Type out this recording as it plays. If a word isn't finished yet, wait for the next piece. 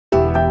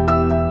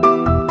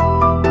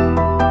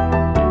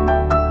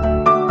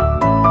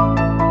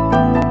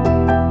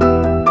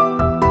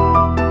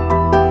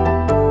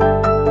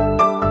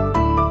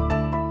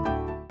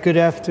Good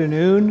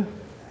afternoon.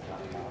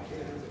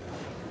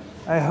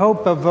 I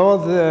hope of all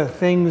the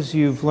things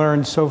you've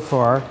learned so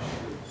far,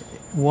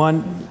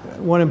 one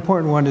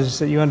important one is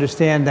that you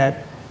understand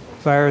that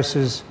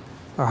viruses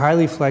are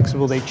highly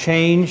flexible. They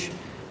change,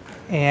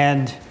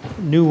 and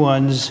new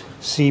ones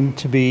seem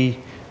to be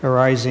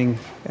arising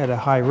at a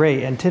high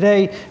rate. And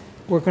today,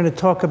 we're going to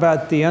talk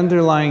about the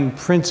underlying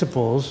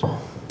principles. We're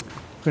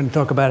going to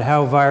talk about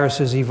how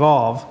viruses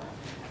evolve.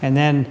 And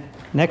then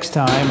next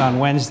time, on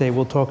Wednesday,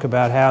 we'll talk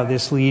about how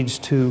this leads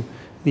to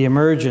the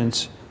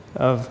emergence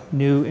of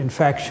new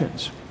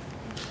infections.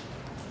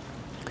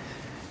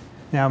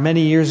 Now,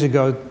 many years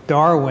ago,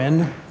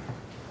 Darwin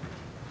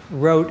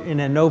wrote in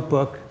a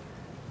notebook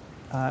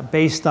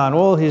based on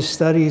all his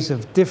studies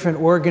of different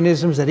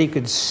organisms that he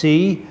could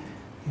see,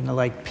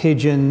 like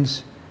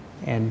pigeons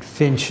and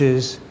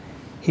finches.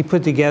 He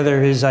put together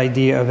his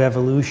idea of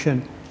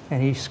evolution,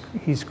 and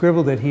he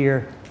scribbled it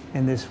here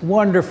in this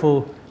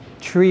wonderful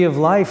tree of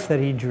life that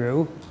he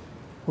drew,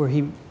 where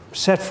he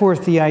set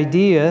forth the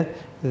idea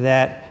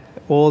that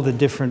all the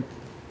different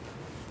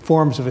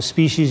forms of a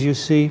species you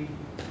see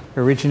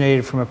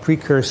originated from a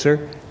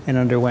precursor and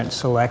underwent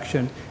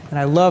selection. And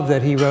I love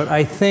that he wrote,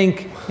 I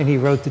think, and he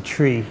wrote the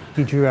tree.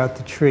 He drew out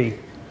the tree.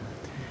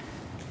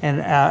 And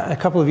a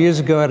couple of years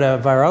ago at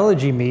a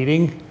virology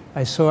meeting,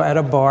 I saw at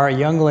a bar a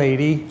young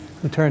lady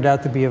who turned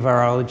out to be a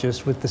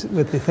virologist with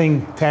the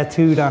thing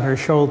tattooed on her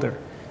shoulder.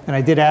 And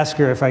I did ask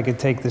her if I could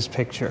take this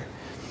picture.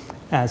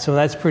 So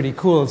that's pretty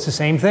cool. It's the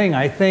same thing,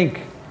 I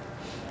think.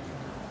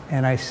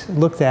 And I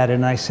looked at it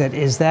and I said,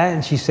 is that?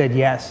 And she said,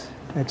 yes,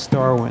 that's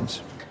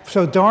Darwin's.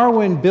 So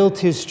Darwin built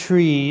his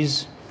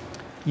trees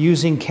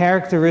using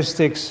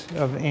characteristics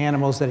of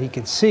animals that he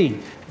could see.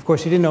 Of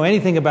course, he didn't know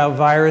anything about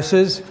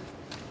viruses.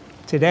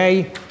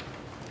 Today,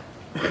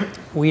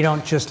 we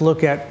don't just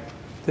look at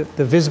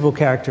the visible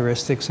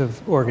characteristics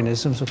of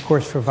organisms. Of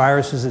course, for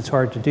viruses, it's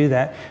hard to do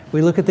that.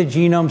 We look at the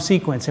genome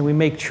sequence, and we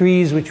make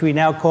trees, which we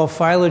now call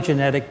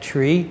phylogenetic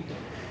tree.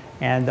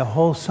 And the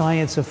whole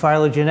science of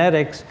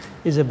phylogenetics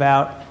is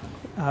about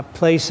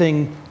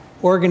placing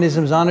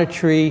organisms on a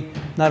tree,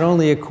 not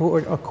only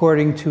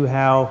according to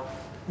how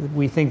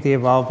we think they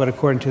evolved, but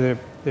according to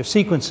their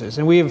sequences.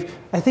 And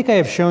I think I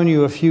have shown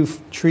you a few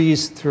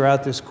trees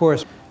throughout this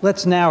course.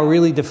 Let's now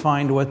really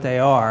define what they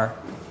are.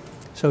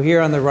 So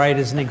here on the right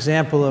is an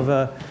example of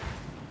a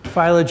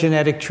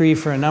phylogenetic tree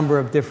for a number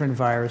of different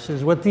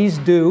viruses. What these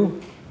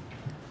do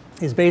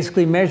is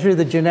basically measure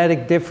the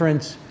genetic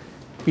difference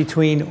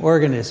between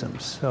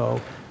organisms.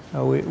 So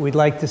we'd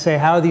like to say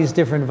how these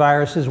different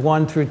viruses,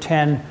 1 through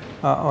 10,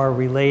 are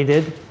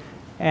related.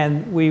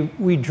 And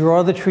we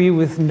draw the tree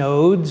with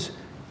nodes.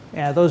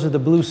 Those are the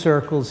blue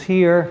circles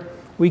here.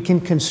 We can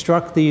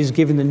construct these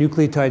given the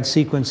nucleotide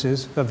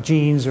sequences of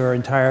genes or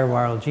entire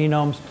viral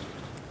genomes.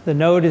 The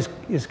node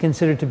is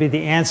considered to be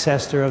the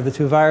ancestor of the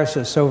two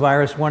viruses. So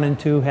virus 1 and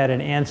 2 had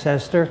an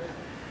ancestor.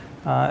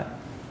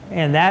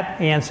 And that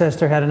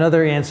ancestor had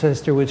another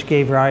ancestor which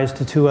gave rise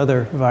to two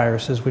other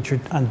viruses, which are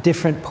on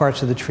different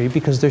parts of the tree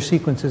because their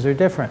sequences are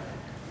different.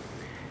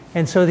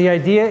 And so the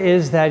idea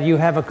is that you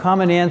have a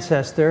common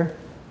ancestor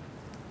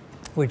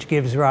which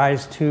gives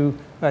rise to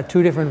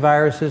two different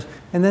viruses,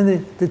 and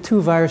then the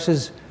two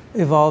viruses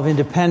evolve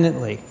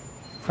independently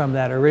from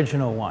that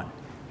original one.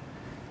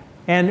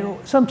 And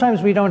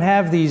sometimes we don't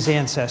have these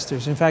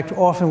ancestors. In fact,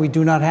 often we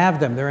do not have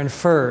them. They're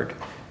inferred.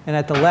 And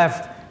at the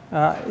left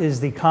is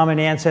the common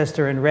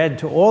ancestor in red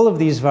to all of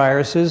these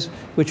viruses,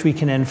 which we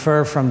can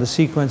infer from the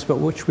sequence, but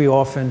which we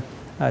often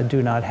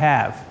do not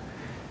have.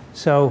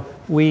 So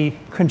we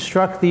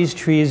construct these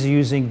trees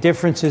using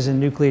differences in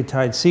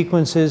nucleotide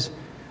sequences.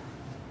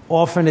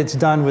 Often it's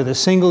done with a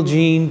single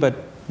gene, but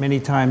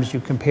many times you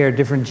compare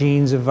different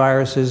genes of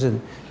viruses,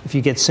 and if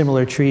you get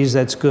similar trees,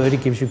 that's good.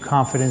 It gives you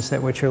confidence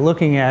that what you're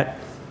looking at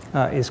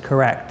is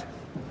correct.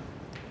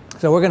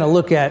 So we're going to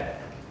look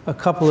at a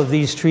couple of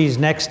these trees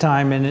next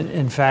time, and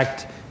in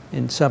fact,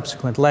 in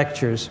subsequent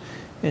lectures.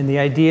 And the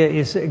idea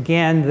is,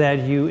 again, that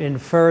you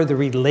infer the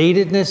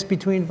relatedness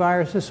between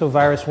viruses. So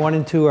virus 1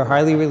 and 2 are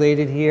highly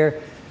related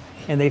here,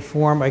 and they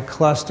form a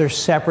cluster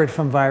separate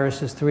from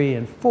viruses 3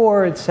 and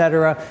 4, et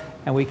cetera.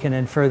 And we can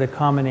infer the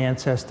common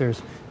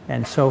ancestors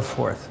and so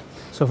forth.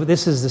 So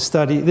this is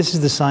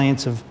the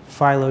science of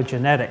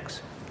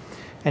phylogenetics.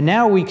 And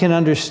now we can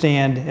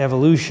understand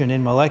evolution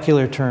in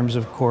molecular terms,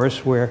 of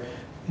course, where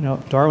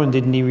Darwin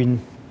didn't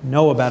even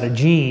know about a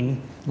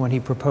gene when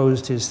he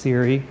proposed his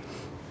theory.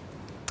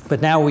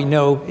 But now we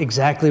know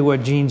exactly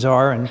what genes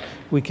are, and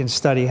we can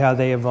study how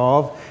they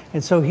evolve.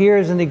 And so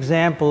here's an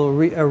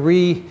example, a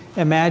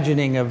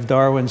reimagining of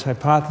Darwin's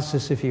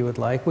hypothesis, if you would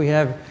like.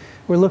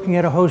 We're looking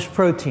at a host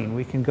protein.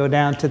 We can go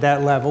down to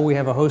that level. We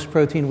have a host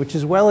protein which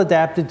is well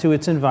adapted to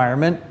its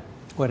environment,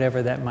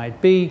 whatever that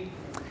might be.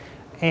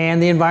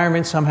 And the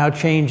environment somehow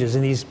changes,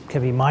 and these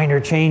can be minor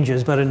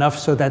changes, but enough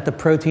so that the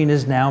protein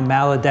is now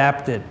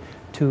maladapted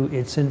to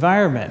its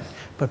environment.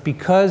 But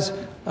because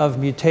of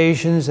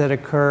mutations that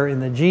occur in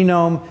the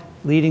genome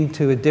leading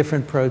to a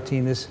different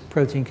protein, this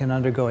protein can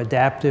undergo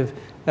adaptive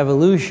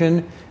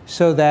evolution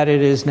so that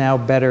it is now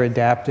better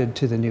adapted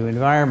to the new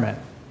environment.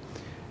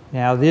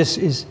 Now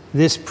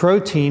this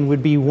protein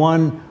would be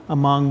one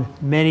among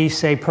many,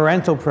 say,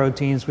 parental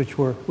proteins which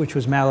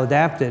was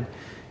maladapted.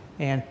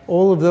 And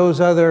all of those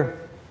other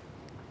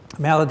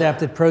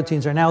maladapted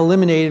proteins are now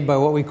eliminated by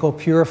what we call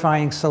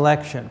purifying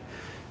selection.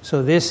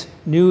 So this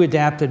new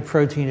adapted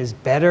protein is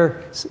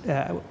better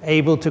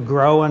able to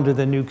grow under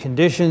the new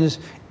conditions.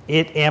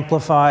 It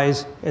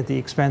amplifies at the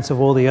expense of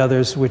all the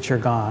others which are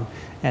gone.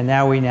 And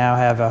now we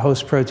have a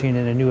host protein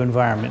in a new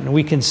environment. And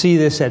we can see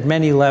this at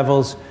many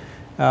levels,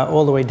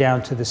 all the way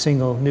down to the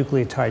single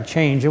nucleotide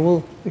change. And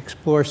we'll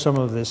explore some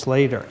of this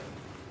later.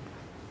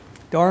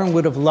 Darwin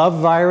would have loved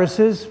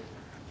viruses.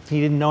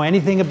 He didn't know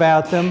anything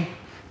about them,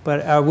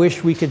 but I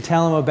wish we could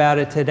tell him about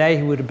it today.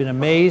 He would have been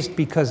amazed,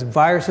 because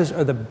viruses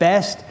are the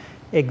best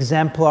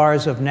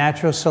exemplars of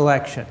natural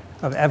selection,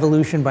 of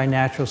evolution by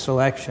natural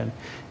selection.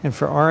 And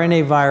for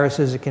RNA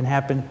viruses, it can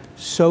happen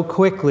so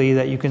quickly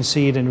that you can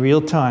see it in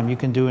real time. You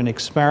can do an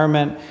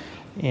experiment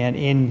and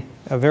in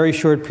a very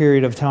short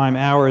period of time,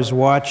 hours,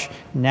 watch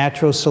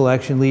natural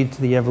selection lead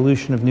to the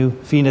evolution of new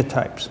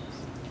phenotypes.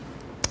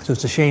 So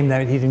it's a shame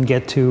that he didn't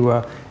get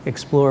to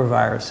explore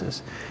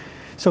viruses.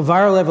 So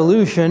viral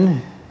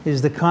evolution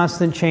is the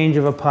constant change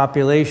of a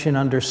population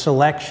under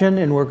selection,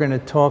 and we're going to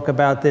talk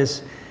about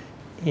this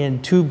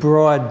in two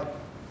broad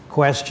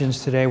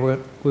questions today. We're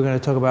going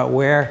to talk about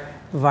where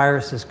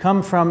viruses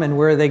come from and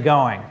where are they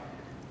going.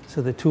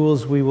 So the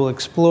tools we will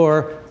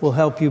explore will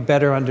help you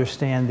better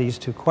understand these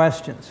two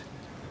questions.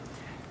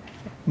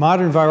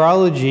 Modern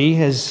virology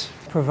has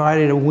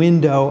provided a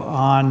window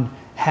on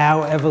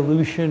how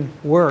evolution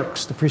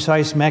works, the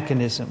precise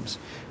mechanisms.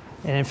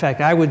 And in fact,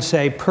 I would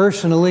say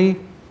personally,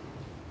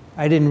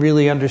 I didn't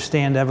really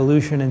understand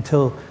evolution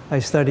until I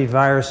studied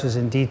viruses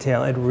in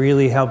detail. It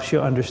really helps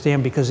you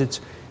understand, because it's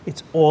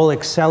all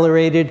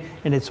accelerated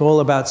and it's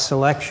all about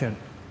selection.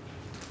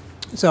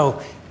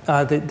 So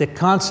the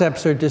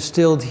concepts are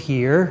distilled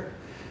here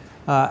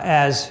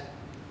as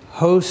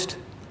host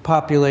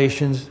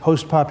populations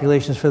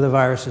for the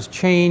viruses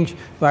change.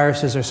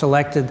 Viruses are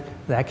selected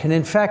that can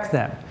infect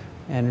them.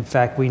 And in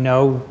fact, we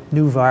know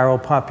new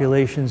viral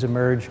populations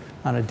emerge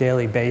on a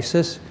daily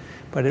basis.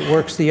 But it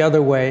works the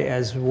other way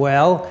as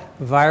well.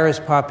 Virus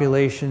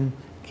population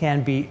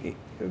can be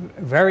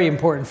very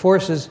important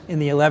forces in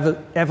the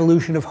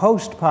evolution of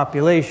host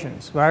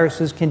populations.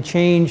 Viruses can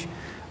change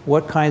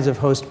what kinds of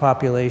host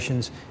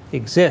populations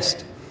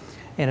exist.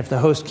 And if the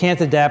host can't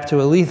adapt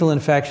to a lethal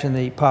infection,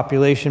 the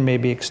population may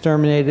be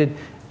exterminated.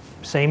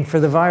 Same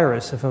for the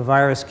virus. If a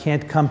virus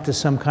can't come to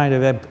some kind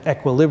of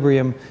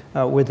equilibrium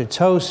with its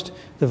host,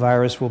 the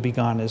virus will be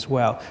gone as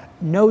well.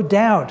 No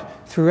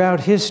doubt, throughout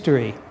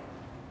history,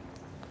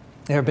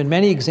 there have been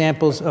many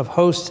examples of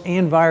hosts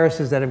and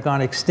viruses that have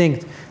gone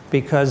extinct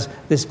because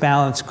this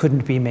balance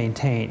couldn't be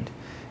maintained.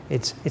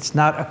 It's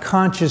not a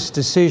conscious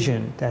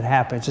decision that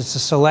happens. It's a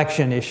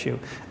selection issue.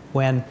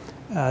 When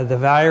the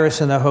virus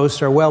and the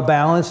host are well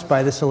balanced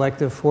by the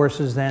selective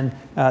forces, then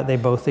they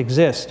both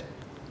exist.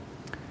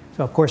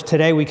 So of course,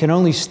 today we can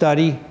only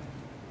study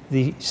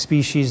the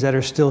species that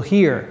are still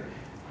here,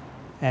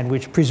 and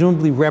which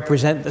presumably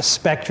represent the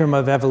spectrum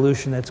of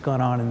evolution that's gone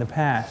on in the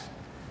past.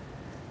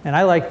 And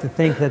I like to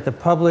think that the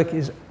public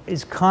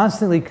is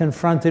constantly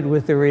confronted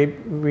with the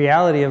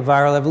reality of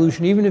viral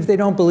evolution, even if they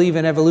don't believe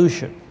in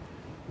evolution.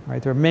 Right?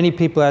 There are many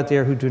people out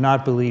there who do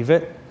not believe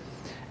it.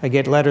 I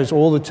get letters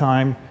all the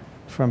time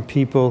from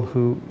people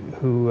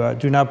who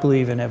do not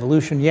believe in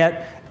evolution,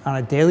 yet on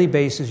a daily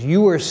basis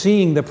you are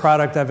seeing the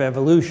product of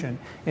evolution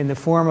in the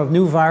form of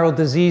new viral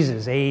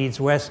diseases: AIDS,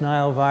 West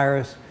Nile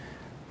virus,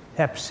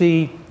 Hep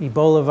C,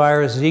 Ebola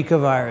virus, Zika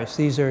virus.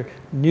 These are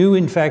new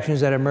infections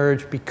that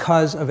emerge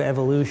because of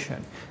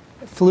evolution.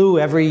 Flu,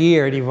 every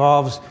year it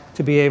evolves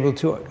to be able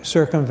to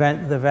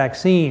circumvent the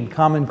vaccine.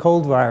 Common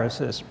cold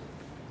viruses.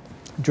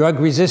 Drug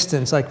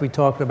resistance, like we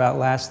talked about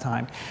last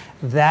time.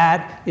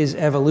 That is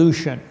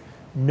evolution.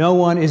 No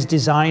one is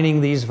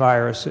designing these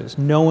viruses.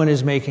 No one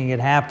is making it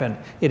happen.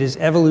 It is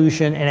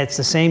evolution, and it's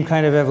the same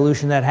kind of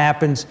evolution that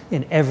happens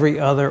in every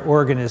other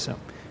organism.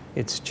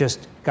 It's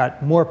just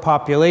got more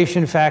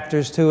population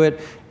factors to it,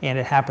 and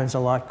it happens a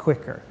lot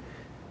quicker.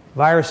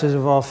 Viruses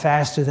evolve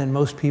faster than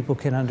most people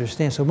can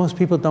understand. So most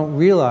people don't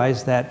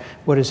realize that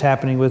what is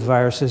happening with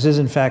viruses is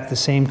in fact the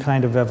same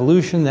kind of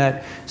evolution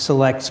that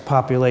selects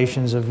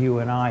populations of you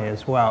and I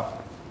as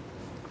well.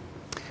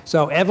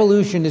 So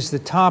evolution is the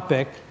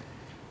topic.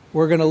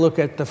 We're going to look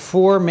at the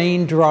four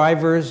main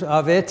drivers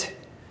of it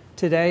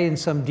today in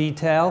some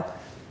detail.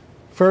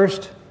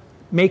 First,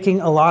 making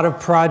a lot of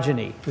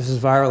progeny. This is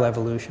viral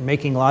evolution.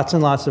 Making lots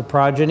and lots of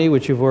progeny,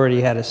 which you've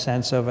already had a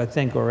sense of, I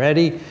think,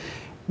 already.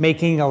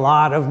 Making a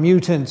lot of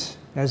mutants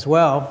as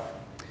well.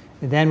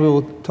 And then we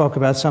will talk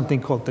about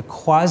something called the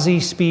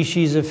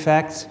quasi-species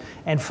effects.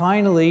 And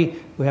finally,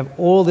 we have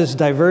all this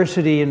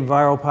diversity in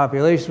viral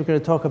populations. We're going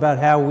to talk about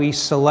how we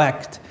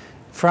select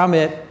from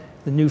it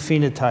the new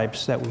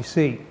phenotypes that we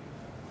see.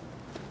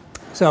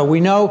 So we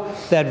know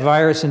that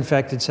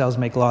virus-infected cells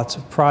make lots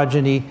of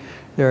progeny.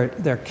 There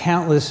are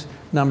countless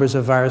numbers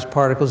of virus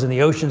particles in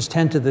the oceans,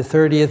 10 to the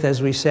 30th,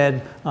 as we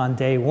said on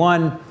day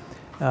one.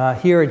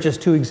 Here are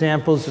just two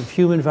examples of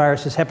human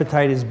viruses,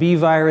 hepatitis B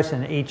virus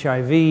and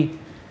HIV,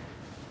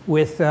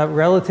 with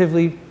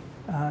relatively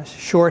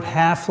short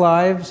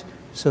half-lives.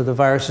 So the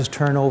viruses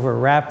turn over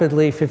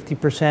rapidly,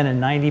 50%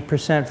 and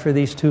 90% for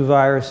these two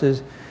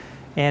viruses.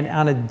 And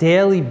on a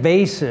daily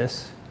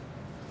basis,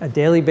 10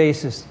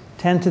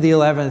 to the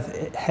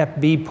 11th hep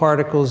B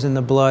particles in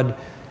the blood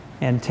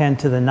and 10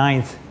 to the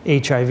 9th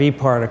HIV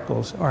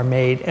particles are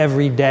made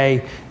every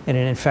day in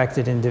an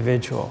infected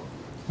individual.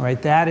 All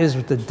right, that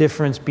is the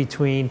difference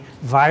between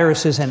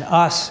viruses and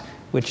us,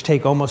 which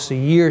take almost a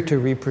year to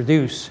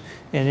reproduce.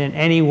 And in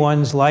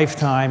anyone's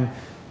lifetime,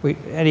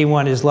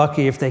 anyone is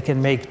lucky if they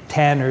can make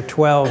 10 or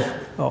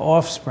 12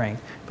 offspring.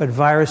 But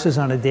viruses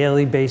on a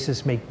daily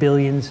basis make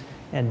billions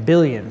and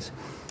billions.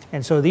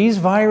 And so these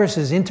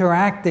viruses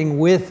interacting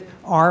with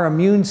our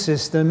immune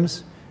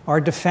systems, our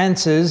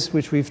defenses,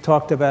 which we've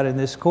talked about in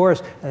this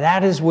course,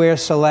 that is where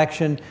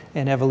selection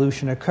and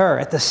evolution occur.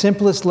 At the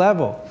simplest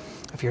level,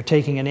 if you're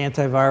taking an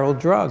antiviral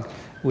drug,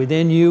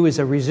 within you is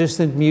a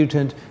resistant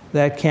mutant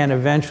that can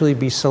eventually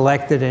be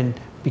selected and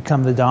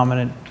become the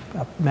dominant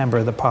member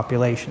of the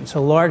population.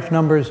 So large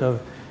numbers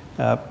of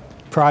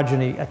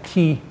progeny, a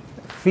key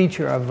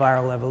feature of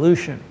viral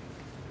evolution.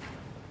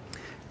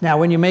 Now,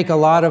 when you make a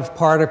lot of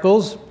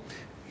particles,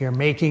 you're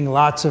making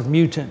lots of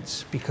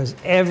mutants, because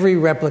every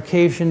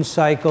replication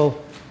cycle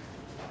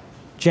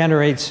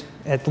generates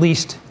at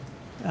least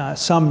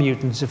some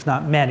mutants, if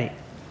not many.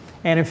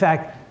 And in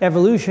fact,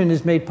 evolution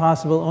is made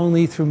possible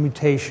only through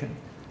mutation.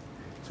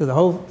 So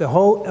the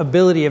whole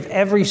ability of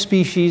every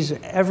species,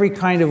 every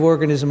kind of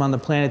organism on the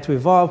planet to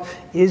evolve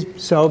is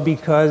so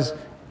because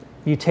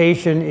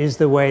mutation is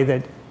the way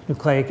that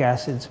nucleic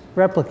acids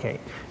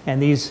replicate.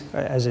 And these,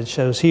 as it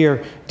shows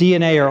here,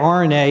 DNA or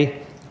RNA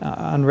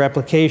on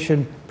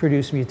replication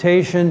produce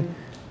mutation,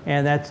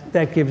 and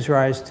that gives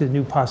rise to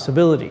new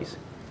possibilities.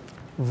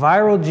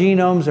 Viral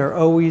genomes are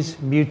always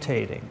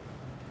mutating.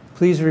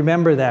 Please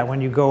remember that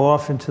when you go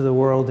off into the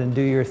world and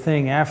do your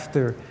thing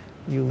after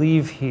you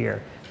leave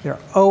here. They're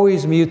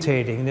always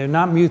mutating. They're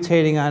not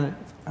mutating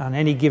on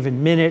any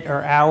given minute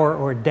or hour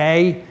or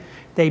day.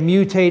 They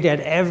mutate at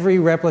every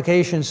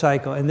replication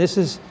cycle. And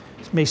this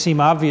may seem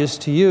obvious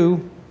to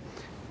you,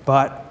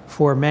 but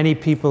for many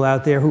people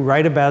out there who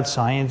write about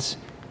science,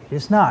 it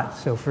is not.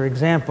 So for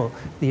example,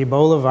 the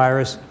Ebola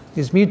virus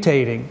is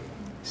mutating,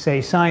 say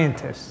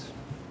scientists.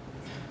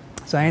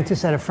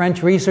 Scientists at a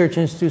French research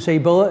institute say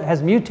Ebola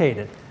has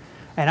mutated.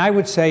 And I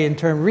would say in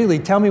terms, really,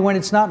 tell me when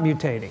it's not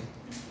mutating.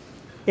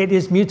 It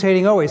is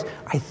mutating always.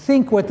 I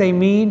think what they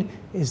mean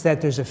is that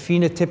there's a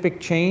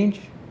phenotypic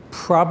change,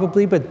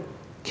 probably, but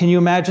can you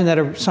imagine that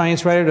a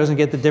science writer doesn't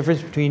get the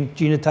difference between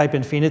genotype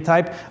and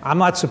phenotype? I'm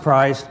not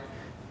surprised,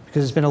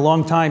 because it's been a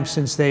long time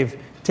since they've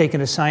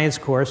taken a science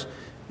course,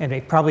 and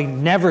they probably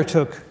never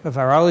took a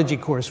virology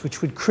course,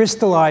 which would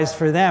crystallize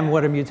for them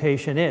what a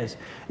mutation is.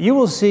 You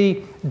will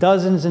see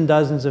dozens and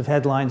dozens of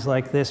headlines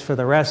like this for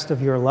the rest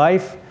of your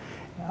life,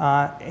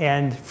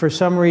 and for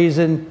some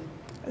reason,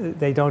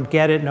 they don't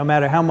get it, no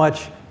matter how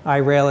much I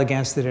rail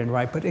against it and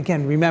write. But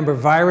again, remember,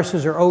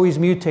 viruses are always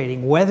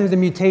mutating. Whether the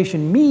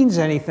mutation means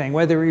anything,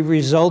 whether it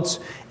results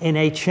in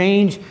a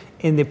change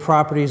in the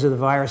properties of the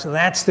virus,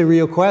 that's the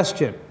real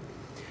question.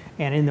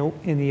 And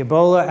in the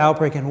Ebola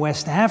outbreak in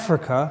West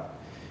Africa,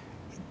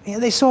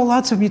 they saw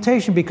lots of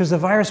mutation because the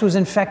virus was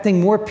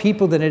infecting more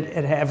people than it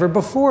had ever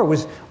before. It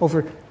was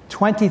over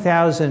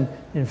 20,000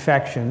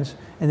 infections,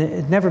 and it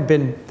had never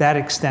been that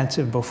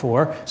extensive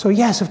before. So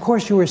yes, of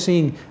course you were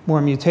seeing more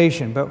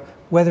mutation, but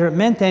whether it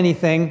meant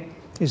anything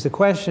is the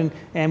question,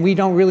 and we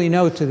don't really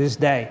know to this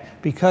day,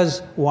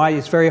 because why?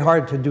 It's very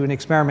hard to do an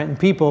experiment in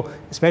people,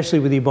 especially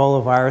with the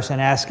Ebola virus, and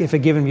ask if a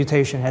given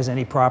mutation has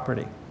any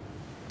property.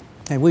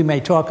 And we may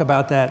talk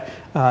about that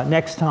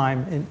next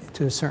time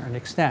to a certain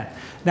extent.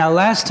 Now,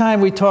 last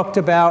time we talked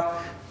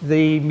about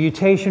the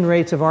mutation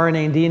rates of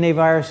RNA and DNA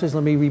viruses.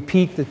 Let me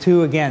repeat the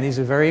two again. These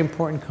are very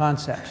important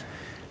concepts.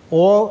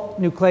 All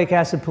nucleic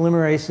acid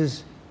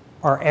polymerases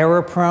are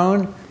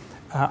error-prone.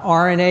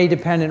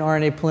 RNA-dependent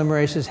RNA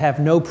polymerases have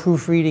no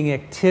proofreading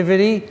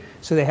activity,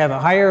 so they have a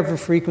higher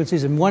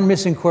frequencies and one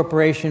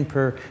misincorporation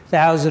per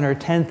 1,000 or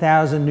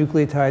 10,000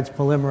 nucleotides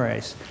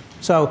polymerase.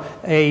 So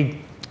a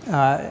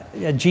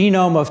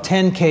genome of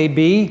 10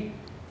 kb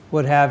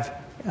would have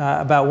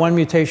about one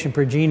mutation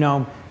per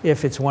genome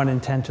if it's 1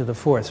 in 10 to the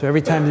 4th. So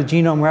every time the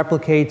genome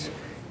replicates,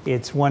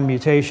 it's one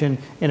mutation.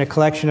 In a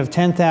collection of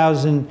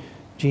 10,000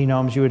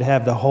 genomes, you would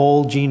have the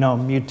whole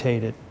genome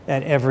mutated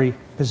at every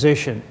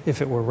position,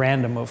 if it were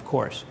random, of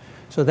course.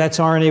 So that's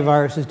RNA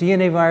viruses.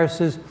 DNA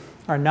viruses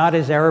are not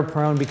as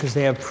error-prone because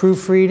they have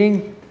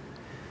proofreading.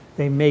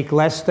 They make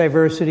less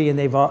diversity, and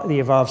they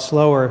evolve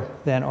slower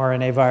than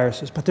RNA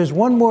viruses. But there's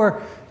one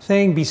more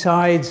thing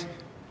besides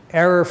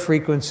error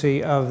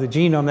frequency of the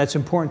genome that's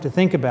important to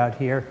think about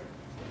here,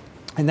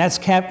 and that's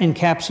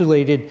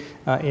encapsulated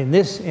in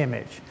this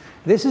image.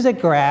 This is a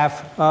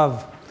graph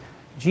of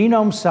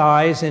genome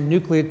size and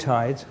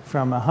nucleotides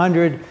from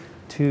 100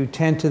 to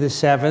 10 to the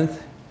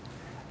 7th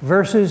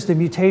versus the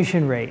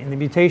mutation rate. And the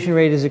mutation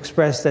rate is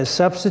expressed as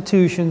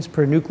substitutions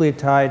per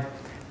nucleotide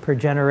per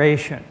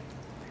generation.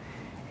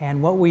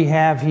 And what we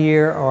have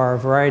here are a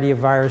variety of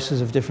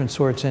viruses of different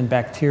sorts and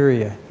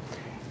bacteria.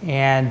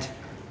 And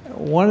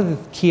one of the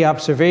key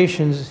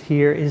observations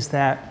here is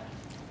that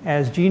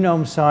as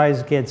genome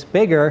size gets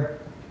bigger,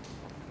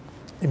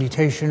 the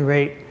mutation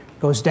rate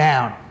goes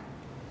down.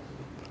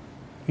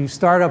 You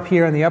start up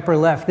here on the upper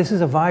left. This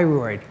is a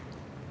viroid.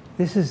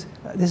 This is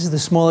the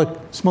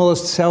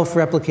smallest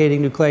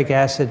self-replicating nucleic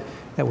acid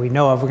that we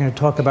know of. We're going to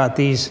talk about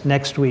these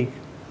next week.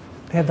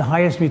 They have the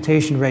highest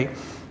mutation rate.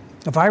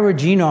 A viral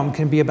genome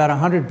can be about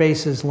 100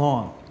 bases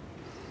long.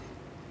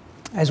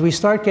 As we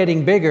start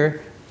getting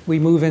bigger, we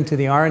move into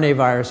the RNA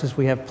viruses.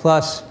 We have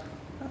plus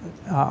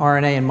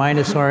RNA and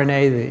minus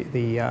RNA,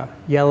 the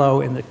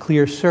yellow and the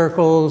clear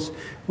circles.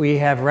 We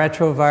have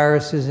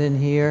retroviruses in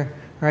here,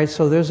 right?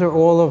 So those are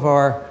all of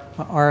our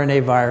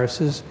RNA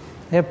viruses.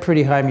 They have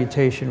pretty high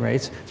mutation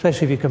rates,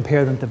 especially if you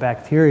compare them to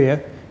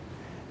bacteria.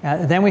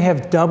 Then we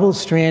have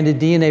double-stranded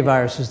DNA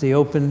viruses, the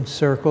open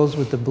circles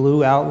with the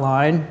blue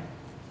outline.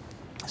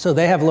 So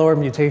they have lower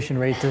mutation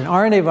rates than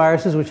RNA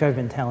viruses, which I've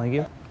been telling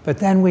you. But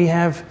then we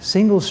have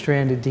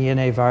single-stranded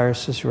DNA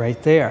viruses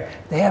right there.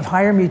 They have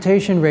higher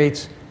mutation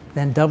rates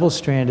than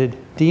double-stranded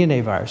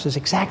DNA viruses.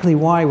 Exactly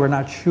why, we're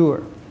not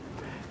sure.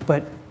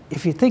 But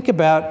if you think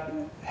about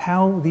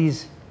how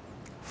these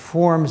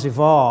forms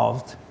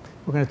evolved,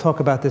 we're going to talk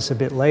about this a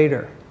bit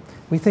later.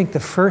 We think the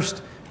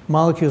first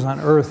molecules on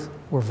Earth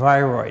were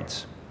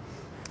viroids.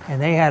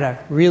 And they had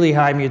a really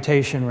high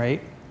mutation rate,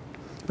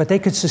 but they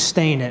could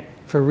sustain it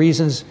for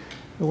reasons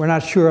that we're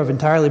not sure of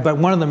entirely, but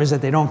one of them is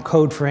that they don't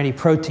code for any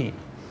protein.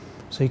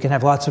 So you can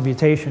have lots of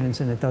mutations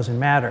and it doesn't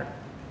matter.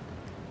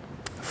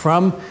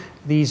 From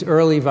these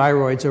early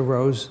viroids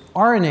arose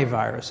RNA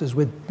viruses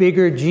with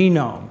bigger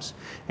genomes.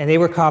 And they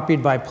were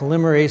copied by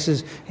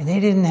polymerases, and they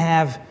didn't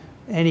have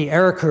any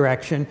error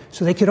correction,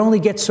 so they could only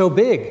get so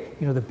big.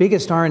 You know, the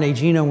biggest RNA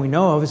genome we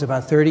know of is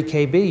about 30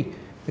 kb.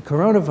 The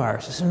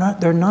coronaviruses,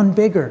 they're none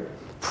bigger,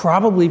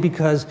 probably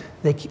because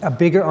a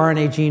bigger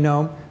RNA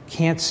genome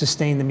can't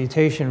sustain the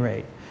mutation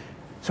rate.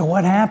 So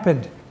what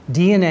happened?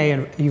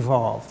 DNA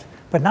evolved,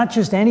 but not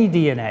just any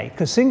DNA,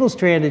 because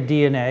single-stranded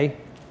DNA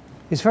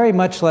is very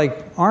much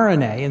like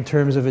RNA in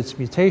terms of its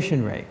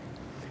mutation rate.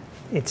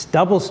 It's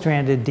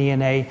double-stranded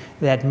DNA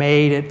that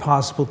made it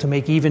possible to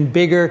make even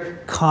bigger,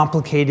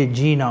 complicated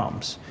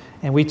genomes.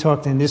 And we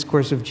talked in this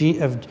course of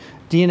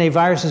DNA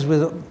viruses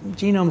with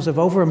genomes of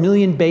over 1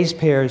 million base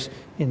pairs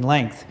in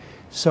length.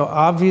 So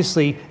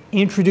obviously,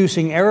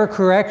 introducing error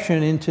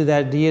correction into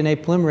that DNA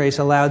polymerase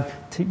allowed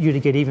you to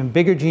get even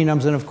bigger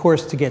genomes. And of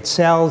course, to get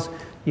cells,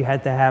 you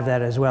had to have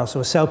that as well. So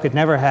a cell could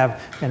never have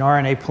an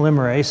RNA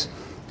polymerase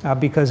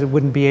because it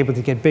wouldn't be able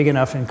to get big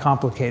enough and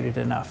complicated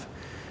enough.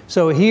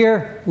 So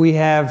here we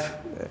have,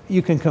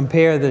 you can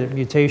compare the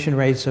mutation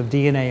rates of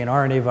DNA and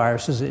RNA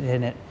viruses,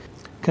 and it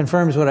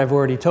confirms what I've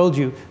already told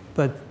you.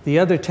 But the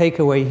other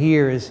takeaway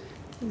here is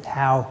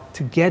how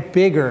to get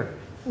bigger,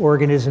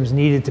 organisms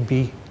needed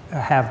to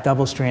have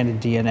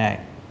double-stranded DNA.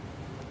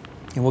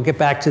 And we'll get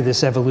back to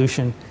this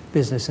evolution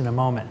business in a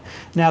moment.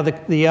 Now,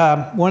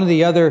 one of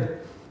the other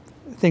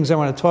things I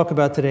want to talk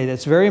about today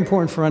that's very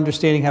important for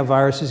understanding how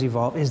viruses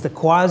evolve is the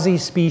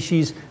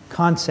quasi-species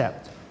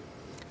concept.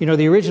 You know,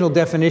 the original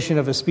definition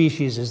of a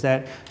species is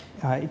that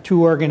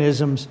two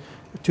organisms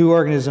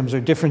are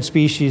different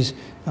species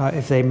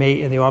if they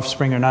mate and the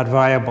offspring are not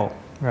viable,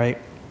 right?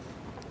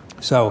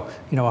 So,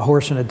 you know, a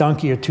horse and a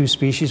donkey are two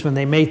species. When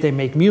they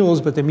make mules,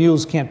 but the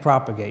mules can't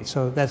propagate.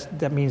 So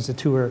that means the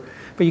two are,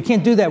 but you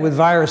can't do that with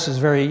viruses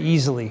very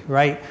easily,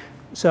 right?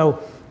 So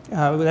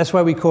that's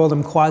why we call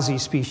them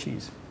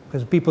quasi-species,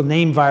 because people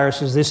name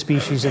viruses this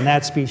species and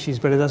that species,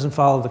 but it doesn't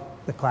follow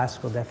the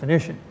classical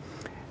definition.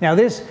 Now,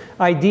 this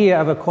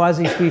idea of a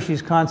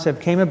quasi-species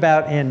concept came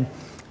about in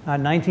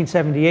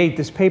 1978.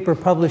 This paper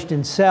published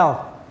in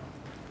Cell,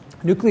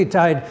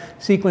 Nucleotide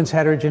Sequence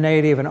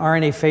Heterogeneity of an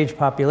RNA phage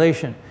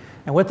Population.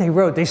 And what they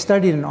wrote, they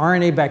studied an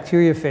RNA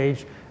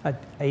bacteriophage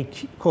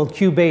called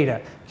Q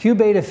beta. Q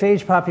beta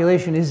phage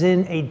population is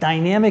in a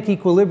dynamic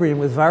equilibrium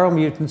with viral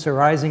mutants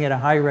arising at a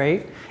high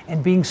rate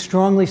and being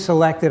strongly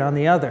selected on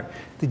the other.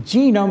 The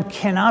genome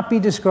cannot be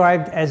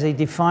described as a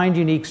defined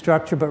unique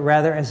structure, but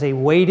rather as a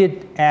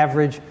weighted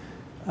average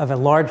of a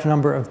large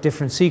number of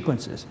different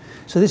sequences.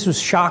 So this was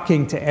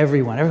shocking to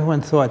everyone.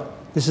 Everyone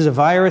thought, this is a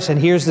virus, and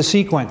here's the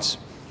sequence.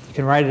 You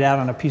can write it out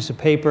on a piece of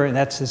paper, and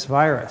that's this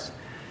virus.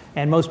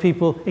 And most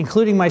people,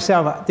 including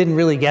myself, didn't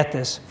really get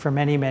this for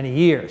many, many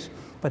years.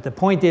 But the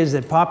point is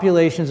that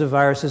populations of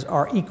viruses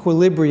are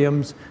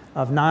equilibriums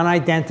of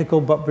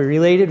non-identical but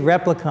related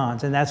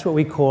replicons, and that's what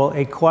we call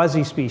a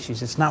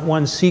quasi-species. It's not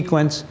one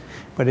sequence,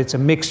 but it's a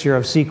mixture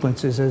of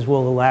sequences, as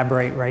we'll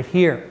elaborate right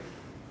here.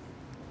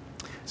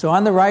 So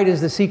on the right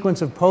is the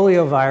sequence of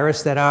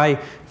poliovirus that I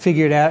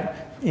figured out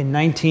in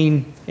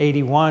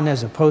 1981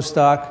 as a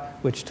postdoc,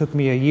 which took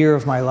me a year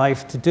of my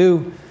life to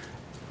do.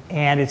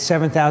 And it's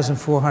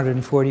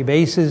 7,440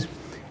 bases.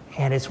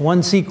 And it's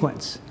one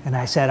sequence. And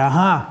I said,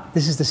 aha,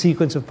 this is the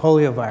sequence of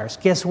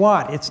poliovirus. Guess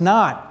what? It's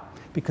not,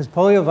 because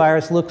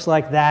poliovirus looks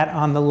like that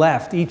on the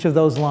left. Each of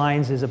those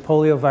lines is a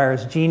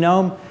poliovirus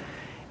genome,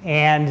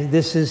 and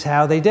this is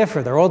how they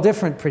differ. They're all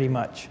different pretty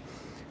much.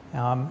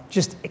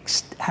 Just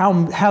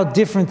how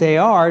different they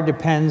are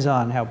depends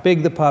on how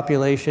big the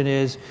population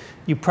is.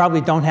 You probably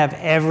don't have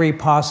every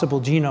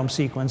possible genome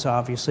sequence,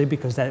 obviously,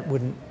 because that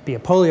wouldn't be a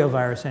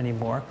poliovirus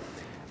anymore.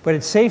 But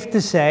it's safe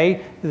to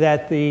say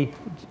that the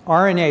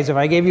RNAs, if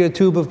I gave you a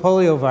tube of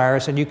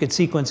poliovirus and you could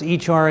sequence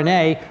each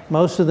RNA,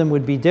 most of them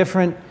would be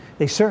different.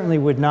 They certainly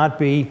would not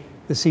be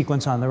the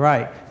sequence on the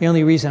right. The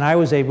only reason I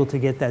was able to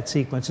get that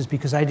sequence is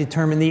because I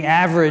determined the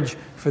average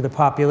for the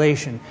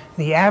population.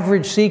 The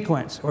average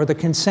sequence, or the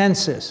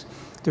consensus.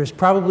 There's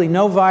probably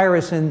no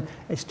virus in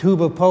a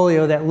tube of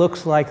polio that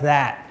looks like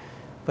that,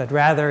 but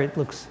rather it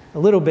looks a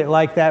little bit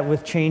like that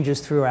with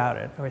changes throughout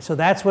it. All right, so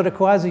that's what a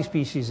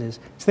quasi-species is.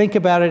 Think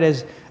about it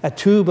as a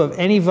tube of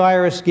any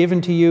virus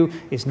given to you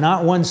is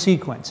not one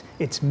sequence.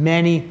 It's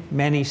many,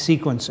 many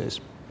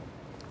sequences.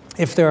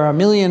 If there are 1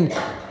 million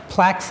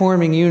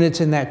plaque-forming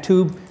units in that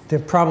tube, there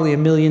are probably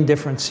 1 million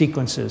different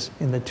sequences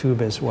in the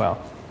tube as well.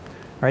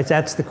 All right,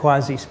 that's the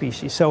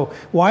quasi-species. So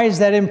why is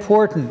that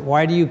important?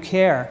 Why do you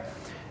care?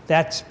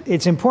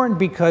 It's important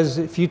because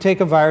if you take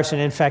a virus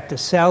and infect a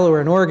cell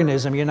or an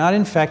organism, you're not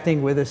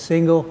infecting with a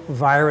single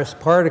virus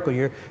particle.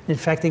 You're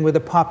infecting with a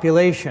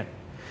population.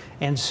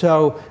 And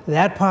so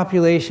that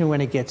population,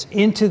 when it gets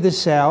into the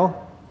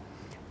cell,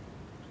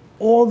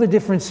 all the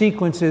different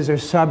sequences are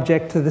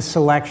subject to the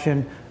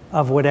selection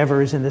of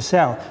whatever is in the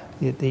cell.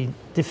 The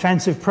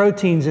defensive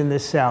proteins in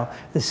this cell,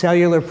 the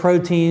cellular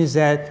proteins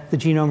that the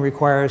genome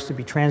requires to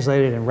be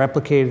translated and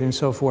replicated and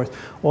so forth,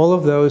 all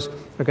of those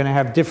are going to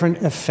have different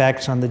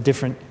effects on the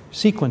different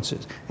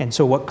sequences. And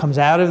so what comes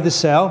out of the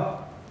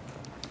cell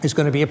is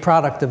going to be a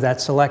product of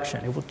that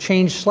selection. It will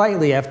change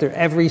slightly after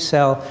every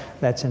cell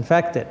that's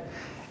infected.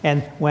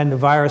 And when the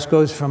virus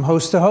goes from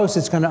host to host,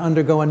 it's going to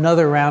undergo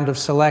another round of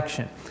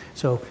selection.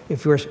 So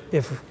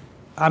if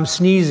I'm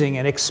sneezing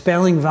and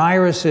expelling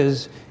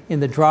viruses in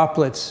the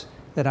droplets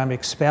that I'm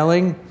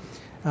expelling,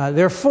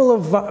 they're full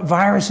of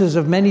viruses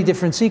of many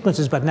different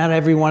sequences, but not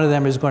every one of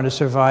them is going to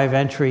survive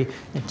entry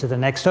into the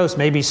next host.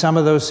 Maybe some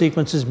of those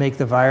sequences make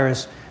the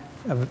virus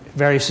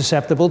very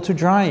susceptible to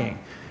drying.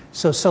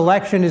 So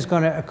selection is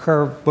going to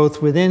occur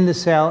both within the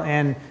cell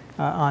and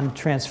on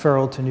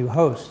transferal to new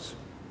hosts.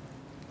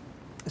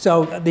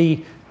 So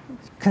the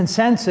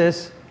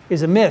consensus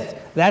is a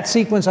myth. That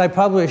sequence I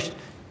published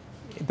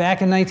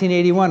back in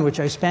 1981, which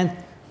I spent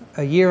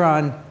a year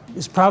on,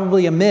 is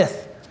probably a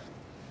myth.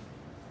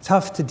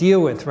 Tough to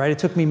deal with, right? It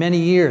took me many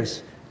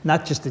years,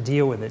 not just to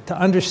deal with it, to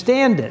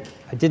understand it.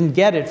 I didn't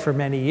get it for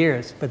many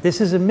years, but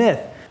this is a myth.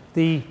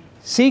 The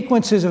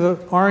sequences of an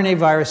RNA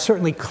virus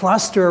certainly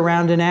cluster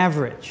around an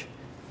average,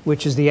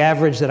 which is the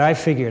average that I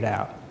figured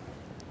out.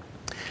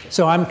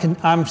 So I'm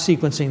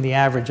sequencing the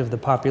average of the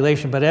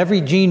population, but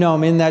every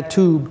genome in that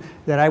tube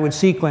that I would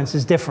sequence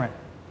is different.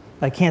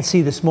 I can't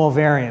see the small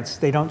variants.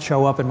 They don't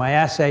show up in my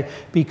assay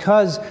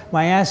because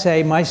my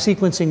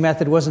sequencing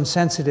method wasn't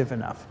sensitive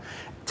enough.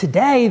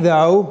 Today,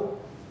 though,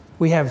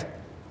 we have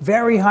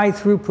very high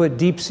throughput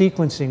deep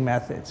sequencing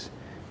methods.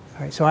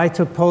 All right, so I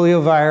took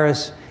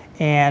poliovirus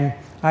and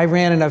I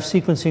ran enough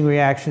sequencing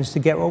reactions to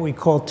get what we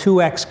call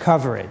 2x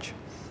coverage.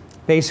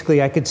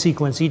 Basically, I could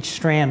sequence each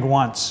strand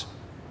once.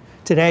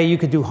 Today, you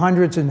could do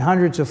hundreds and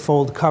hundreds of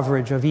fold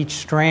coverage of each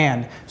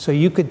strand. So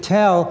you could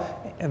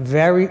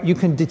you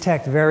can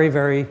detect very,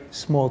 very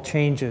small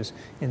changes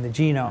in the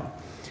genome.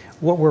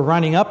 What we're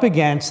running up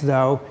against,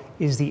 though,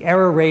 is the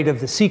error rate of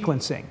the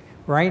sequencing.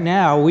 Right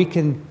now, we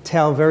can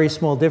tell very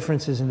small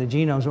differences in the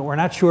genomes, but we're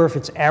not sure if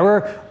it's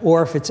error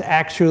or if it's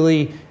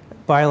actually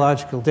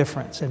biological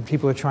difference. And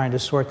people are trying to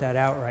sort that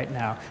out right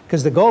now.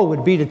 Because the goal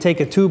would be to take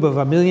a tube of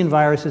 1 million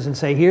viruses and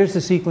say, here's the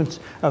sequence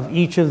of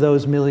each of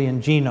those 1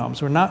 million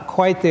genomes. We're not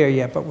quite there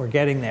yet, but we're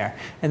getting there.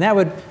 And that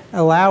would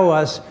allow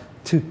us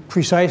to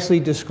precisely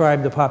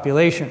describe the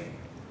population.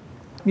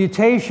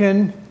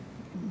 Mutation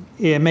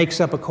makes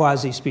up a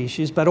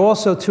quasi-species, but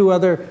also 2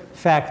 other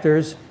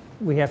factors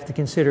we have to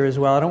consider as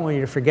well. I don't want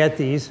you to forget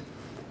these.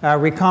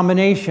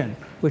 Recombination,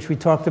 which we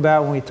talked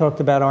about when we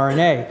talked about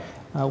RNA.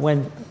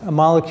 When a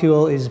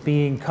molecule is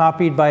being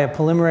copied by a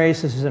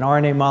polymerase, this is an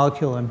RNA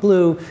molecule in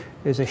blue,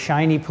 there's a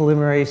shiny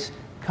polymerase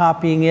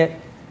copying it.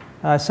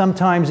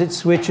 Sometimes it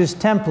switches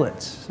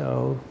templates.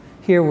 So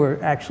here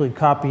we're actually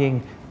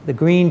copying the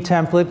green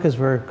template because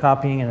we're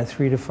copying in a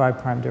 3' to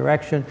 5'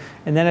 direction.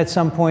 And then at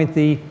some point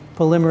the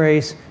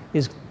polymerase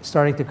is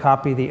starting to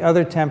copy the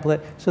other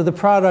template. So the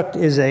product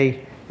is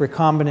a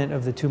recombinant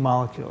of the 2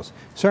 molecules.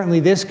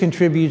 Certainly this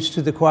contributes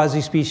to the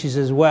quasi-species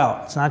as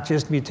well. It's not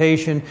just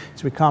mutation,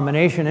 it's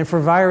recombination. And for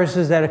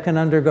viruses that can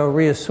undergo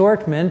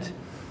reassortment,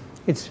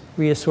 it's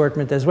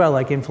reassortment as well,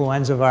 like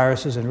influenza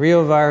viruses and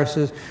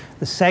reoviruses.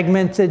 The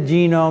segmented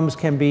genomes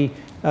can be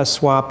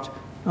swapped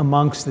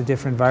amongst the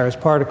different virus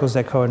particles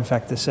that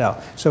co-infect the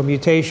cell. So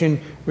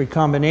mutation,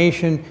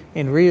 recombination,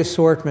 and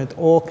reassortment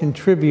all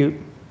contribute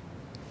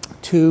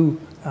to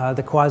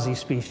the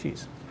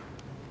quasi-species.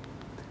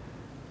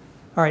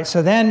 All right,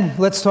 so then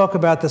let's talk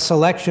about the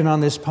selection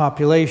on this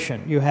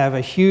population. You have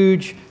a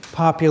huge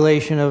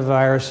population of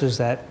viruses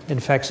that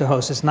infects a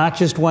host. It's not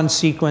just one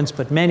sequence,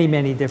 but many,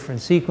 many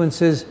different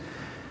sequences.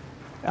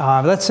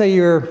 Let's say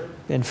you're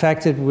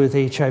infected with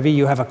HIV,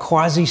 you have a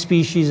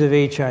quasi-species of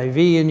HIV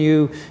in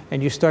you,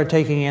 and you start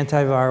taking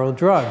antiviral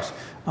drugs.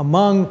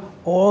 Among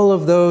all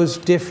of those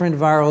different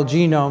viral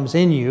genomes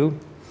in you,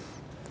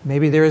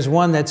 maybe there is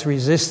one that's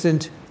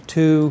resistant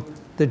to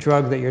the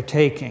drug that you're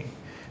taking.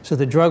 So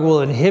the drug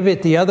will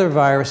inhibit the other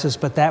viruses,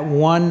 but that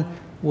one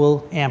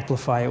will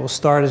amplify. It will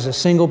start as a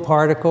single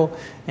particle,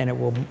 and it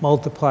will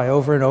multiply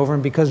over and over.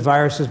 And because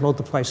viruses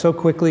multiply so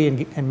quickly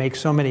and make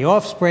so many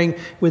offspring,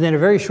 within a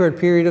very short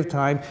period of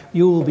time,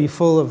 you will be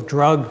full of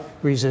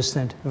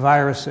drug-resistant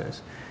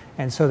viruses.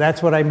 And so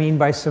that's what I mean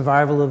by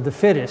survival of the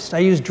fittest. I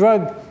use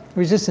drug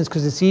resistance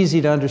because it's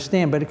easy to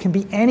understand, but it can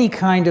be any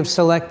kind of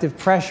selective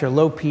pressure,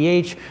 low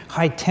pH,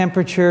 high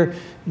temperature,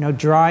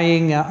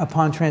 drying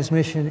upon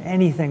transmission,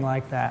 anything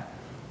like that.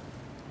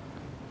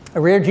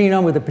 A rare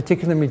genome with a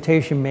particular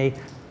mutation may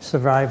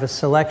survive a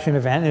selection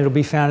event, and it'll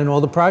be found in all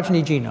the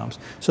progeny genomes.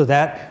 So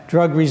that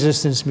drug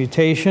resistance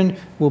mutation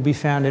will be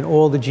found in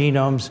all the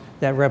genomes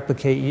that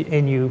replicate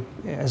in you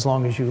as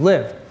long as you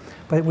live.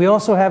 But we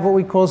also have what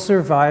we call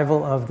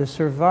survival of the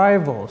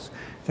survivals.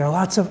 There are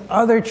lots of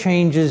other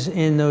changes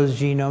in those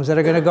genomes that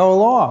are going to go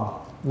along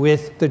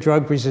with the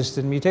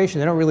drug-resistant mutation.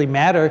 They don't really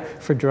matter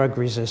for drug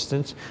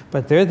resistance,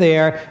 but they're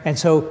there, and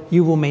so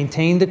you will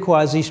maintain the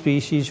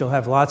quasi-species. You'll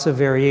have lots of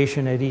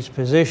variation at each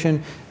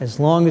position as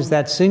long as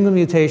that single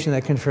mutation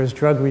that confers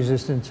drug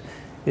resistance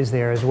is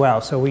there as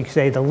well. So we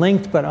say the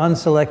linked but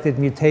unselected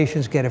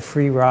mutations get a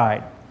free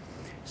ride.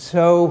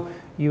 So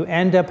you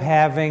end up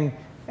having,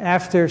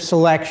 after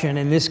selection,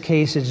 in this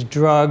case it's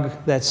drug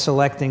that's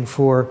selecting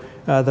for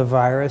the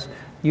virus,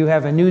 you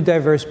have a new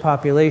diverse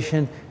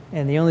population,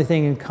 and the only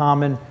thing in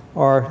common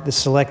are the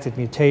selected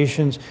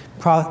mutations.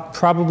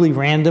 Probably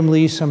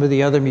randomly, some of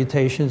the other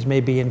mutations may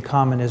be in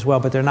common as well,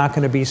 but they're not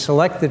going to be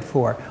selected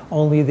for,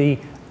 only the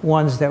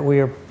ones that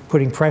we are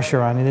putting pressure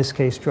on, in this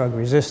case, drug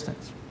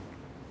resistance.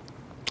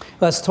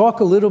 Let's talk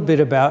a little bit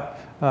about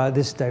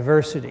this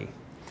diversity.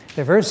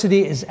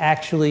 Diversity is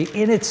actually,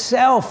 in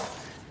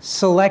itself,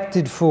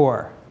 selected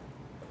for.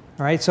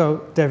 All right,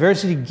 so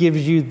diversity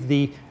gives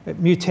you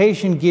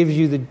mutation gives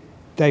you the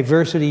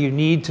diversity you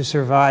need to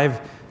survive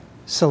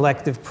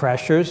selective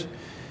pressures,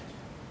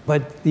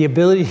 but the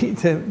ability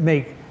to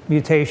make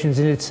mutations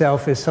in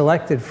itself is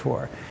selected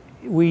for.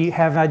 We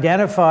have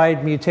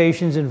identified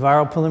mutations in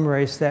viral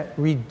polymerase that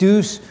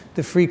reduce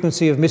the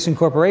frequency of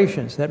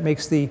misincorporations. That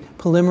makes the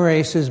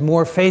polymerases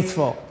more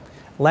faithful,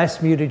 less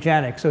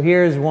mutagenic. So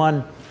here's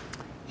one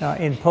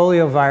in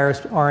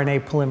poliovirus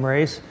RNA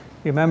polymerase.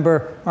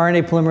 Remember,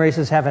 RNA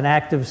polymerases have an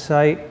active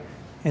site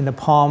in the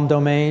palm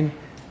domain.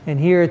 And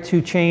here are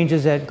two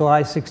changes at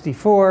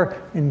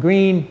Gly64 in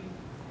green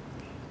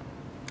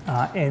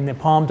in the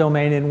palm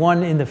domain, and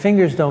one in the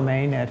fingers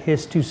domain at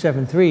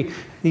His273.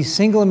 These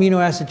single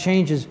amino acid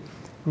changes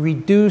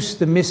reduce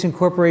the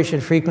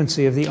misincorporation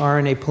frequency of the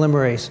RNA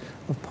polymerase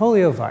of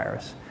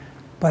poliovirus.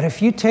 But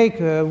if you take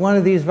one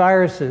of these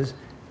viruses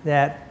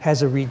that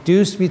has a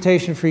reduced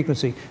mutation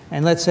frequency,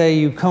 and let's say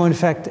you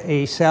co-infect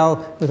a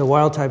cell with a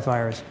wild-type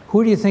virus,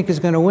 who do you think is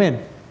going to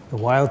win? The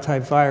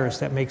wild-type virus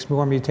that makes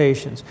more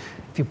mutations.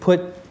 If you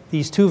put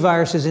these two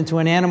viruses into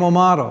an animal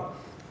model,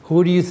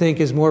 who do you think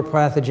is more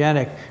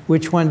pathogenic?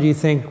 Which one do you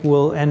think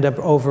will end up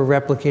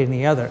over-replicating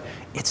the other?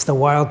 It's the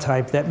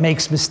wild-type that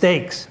makes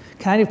mistakes.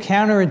 Kind of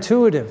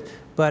counterintuitive,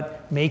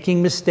 but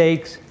making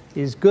mistakes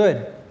is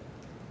good.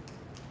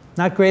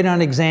 Not great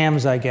on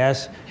exams, I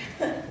guess.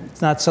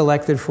 It's not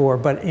selected for,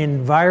 but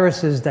in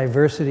viruses,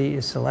 diversity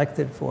is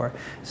selected for.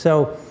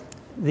 So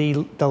the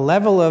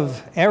level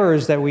of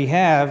errors that we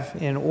have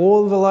in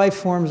all the life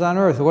forms on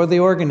Earth, or the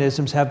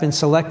organisms, have been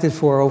selected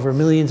for over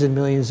millions and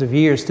millions of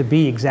years to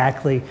be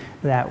exactly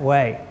that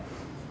way.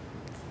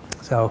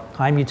 So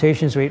high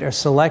mutations rate are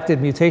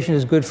selected. Mutation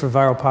is good for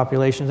viral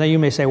populations. Now you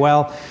may say,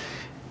 well,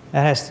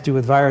 that has to do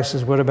with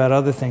viruses. What about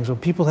other things? Well,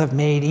 people have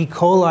made E.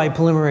 coli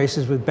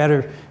polymerases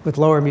with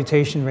lower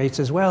mutation rates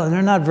as well, and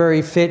they're not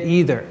very fit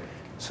either.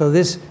 So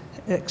this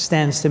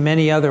extends to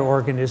many other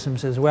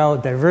organisms as well.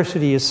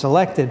 Diversity is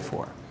selected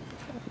for.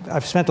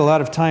 I've spent a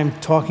lot of time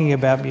talking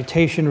about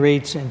mutation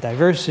rates and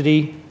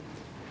diversity,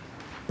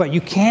 but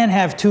you can't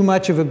have too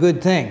much of a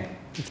good thing.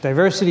 If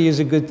diversity is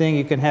a good thing,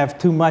 you can have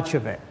too much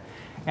of it.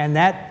 And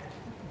that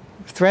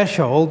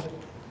threshold,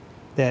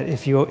 that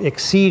if you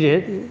exceed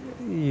it,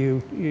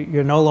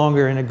 you're no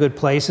longer in a good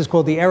place, is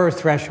called the error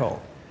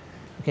threshold.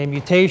 Okay,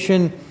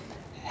 mutation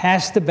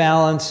has to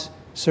balance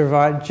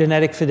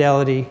genetic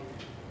fidelity,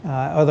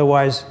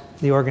 otherwise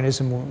the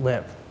organism won't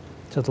live.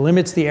 So it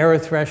limits the error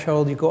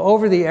threshold. You go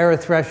over the error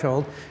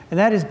threshold, and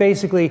that is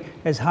basically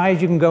as high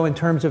as you can go in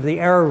terms of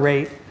the error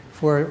rate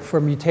for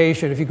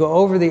mutation. If you go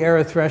over the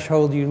error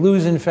threshold, you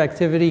lose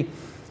infectivity.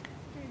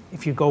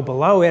 If you go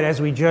below it, as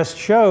we just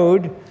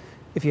showed,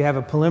 if you have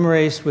a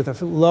polymerase with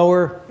a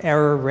lower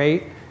error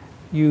rate,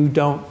 you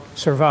don't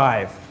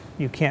survive.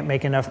 You can't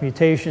make enough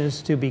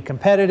mutations to be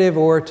competitive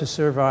or to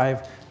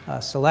survive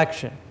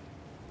selection.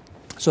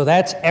 So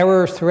that's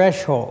error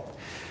threshold.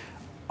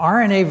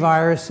 RNA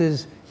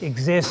viruses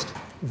exist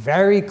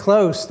very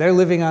close. They're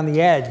living on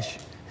the edge,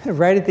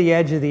 right at the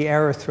edge of the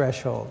error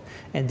threshold.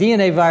 And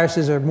DNA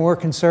viruses are more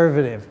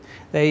conservative.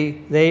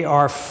 They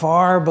are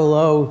far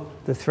below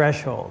the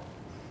threshold,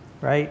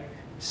 right?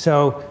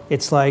 So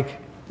it's like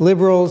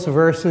liberals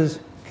versus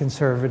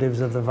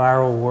conservatives of the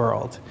viral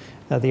world.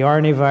 The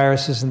RNA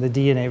viruses and the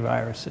DNA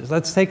viruses.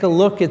 Let's take a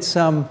look at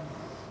some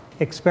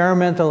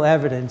experimental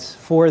evidence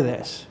for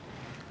this.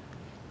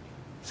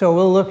 So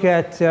we'll look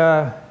at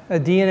a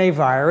DNA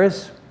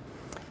virus,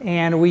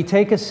 and we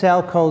take a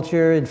cell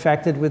culture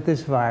infected with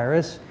this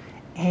virus,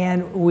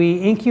 and we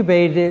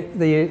incubate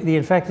the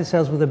infected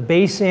cells with a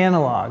base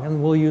analog,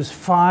 and we'll use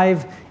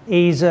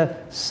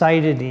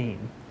 5-azacitidine.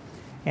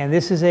 And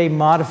this is a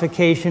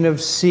modification of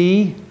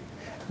C,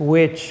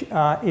 which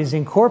is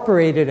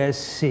incorporated as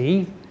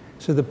C.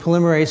 So the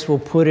polymerase will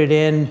put it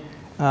in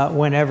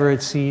whenever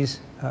it sees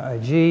a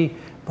G.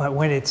 But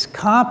when it's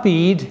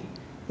copied,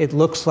 it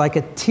looks like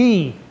a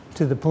T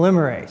to the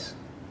polymerase.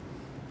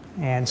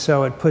 And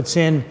so it puts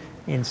in,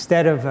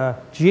 instead of a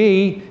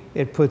G,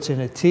 it puts in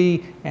a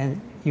T,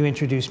 and you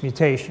introduce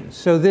mutations.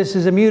 So this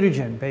is a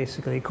mutagen,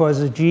 basically. It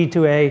causes G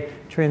to A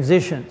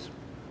transitions.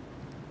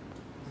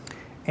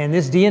 And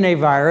this DNA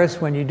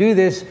virus, when you do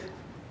this,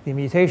 the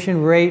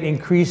mutation rate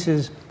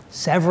increases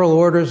several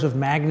orders of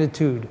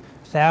magnitude,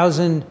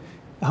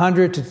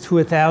 100 to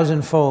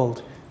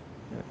 1,000-fold.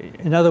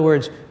 In other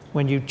words,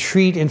 when you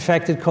treat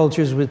infected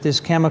cultures with this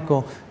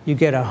chemical, you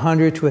get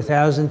 100 to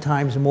 1,000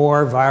 times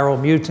more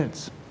viral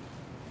mutants.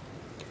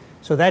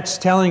 So that's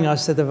telling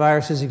us that the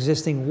virus is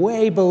existing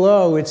way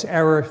below its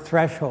error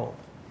threshold.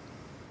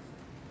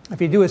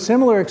 If you do a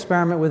similar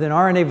experiment with an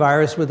RNA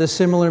virus with a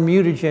similar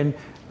mutagen,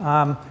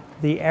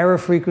 the error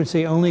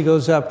frequency only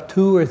goes up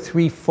 2 or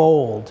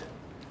 3-fold,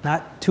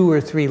 not 2 or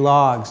 3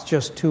 logs,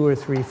 just 2 or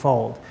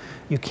 3-fold.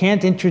 You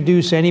can't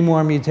introduce any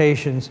more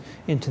mutations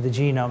into the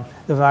genome.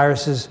 The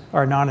viruses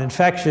are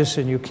non-infectious,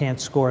 and you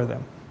can't score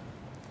them.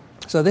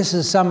 So this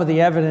is some of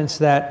the evidence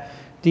that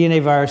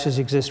DNA viruses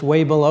exist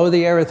way below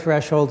the error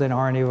threshold, and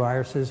RNA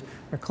viruses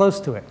are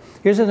close to it.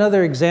 Here's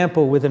another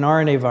example with an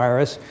RNA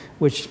virus,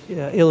 which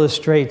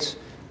illustrates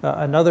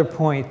another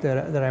point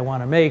that I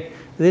want to make.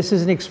 This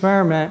is an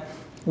experiment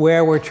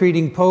where we're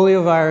treating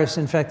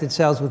poliovirus-infected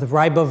cells with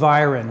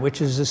ribavirin,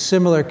 which is a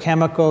similar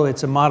chemical.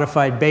 It's a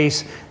modified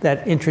base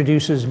that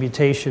introduces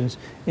mutations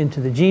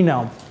into the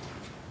genome.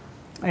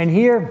 And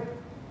here,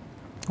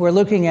 we're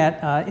looking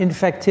at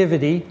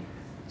infectivity.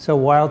 So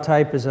wild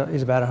type is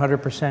about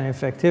 100%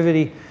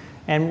 infectivity.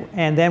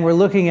 And then we're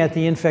looking at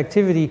the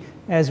infectivity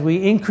as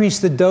we increase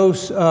the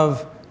dose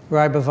of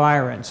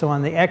ribavirin. So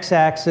on the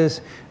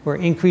x-axis, we're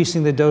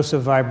increasing the dose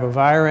of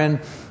ribavirin.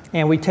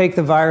 And we take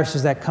the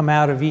viruses that come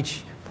out of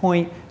each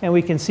point, and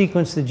we can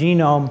sequence the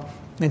genome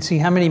and see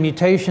how many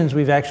mutations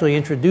we've actually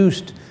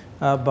introduced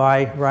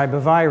by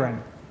ribavirin.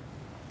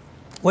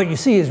 What you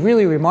see is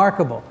really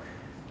remarkable,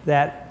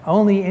 that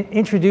only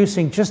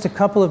introducing just a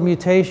couple of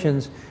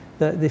mutations,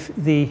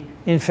 the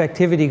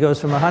infectivity goes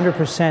from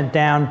 100%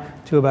 down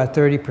to about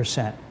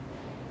 30%,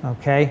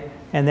 okay?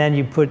 And then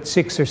you put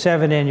 6 or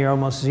 7 in, you're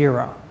almost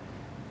 0.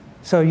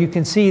 So you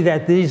can see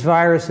that these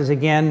viruses,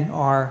 again,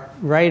 are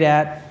right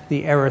at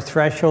the error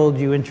threshold.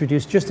 You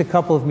introduce just a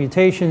couple of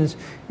mutations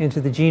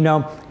into the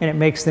genome, and it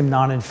makes them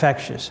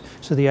non-infectious.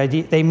 So the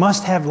idea, they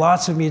must have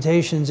lots of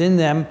mutations in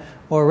them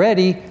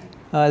already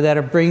that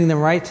are bringing them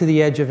right to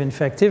the edge of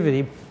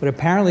infectivity, but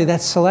apparently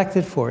that's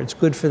selected for. It's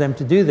good for them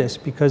to do this,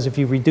 because if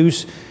you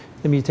reduce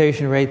the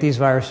mutation rate, these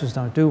viruses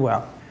don't do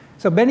well.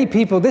 So many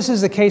people, this is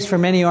the case for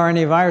many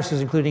RNA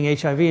viruses, including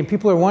HIV, and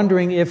people are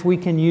wondering if we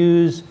can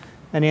use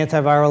an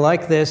antiviral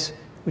like this,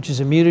 which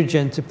is a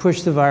mutagen, to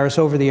push the virus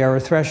over the error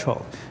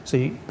threshold. So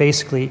you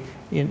basically,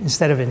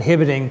 instead of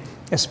inhibiting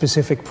a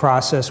specific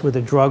process with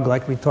a drug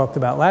like we talked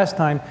about last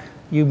time,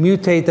 you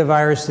mutate the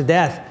virus to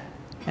death,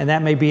 and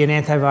that may be an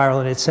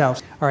antiviral in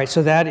itself. All right,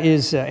 so that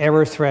is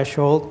error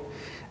threshold.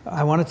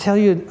 I want to tell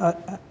you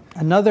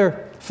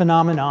another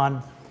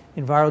phenomenon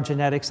in viral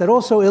genetics that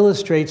also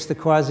illustrates the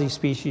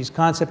quasi-species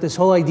concept, this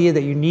whole idea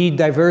that you need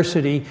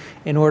diversity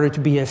in order to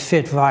be a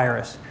fit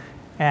virus.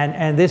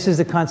 And this is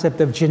the concept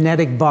of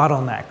genetic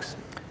bottlenecks.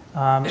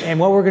 And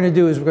what we're going to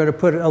do is we're going to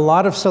put a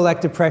lot of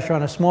selective pressure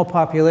on a small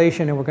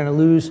population, and we're going to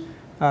lose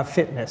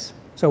fitness.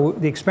 So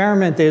the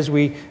experiment is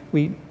we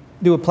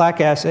do a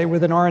plaque assay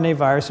with an RNA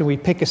virus, and we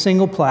pick a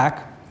single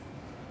plaque,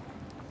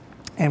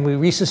 and we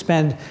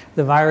resuspend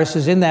the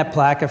viruses in that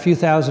plaque, a few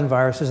thousand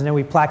viruses, and then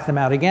we plaque them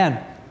out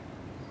again.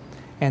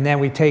 And then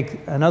we take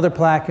another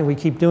plaque, and we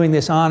keep doing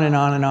this on and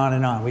on and on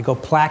and on. We go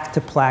plaque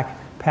to plaque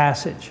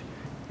passage.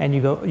 And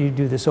you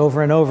do this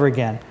over and over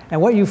again.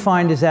 And what you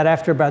find is that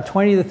after about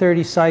 20 to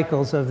 30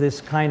 cycles of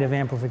this kind of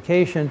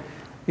amplification,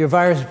 your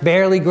virus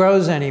barely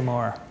grows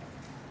anymore.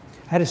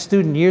 I had a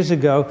student years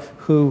ago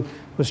who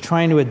was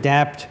trying to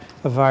adapt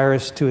a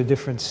virus to a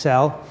different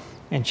cell,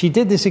 And she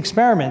did this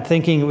experiment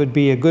thinking it would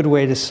be a good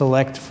way to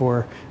select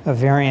for a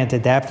variant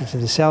adapted to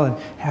the cell. And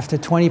after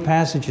 20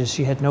 passages,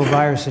 she had no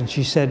virus. And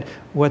she said,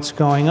 "What's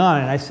going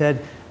on?" And I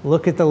said,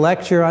 "Look at the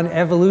lecture on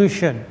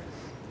evolution."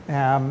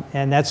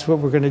 And that's what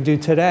we're going to do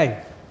today.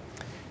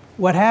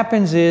 What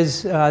happens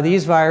is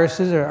these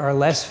viruses are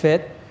less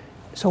fit.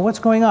 So what's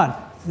going on?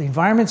 The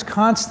environment's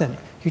constant.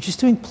 You're just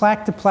doing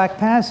plaque-to-plaque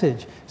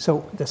passage.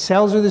 So the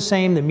cells are the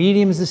same, the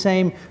medium is the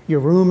same, your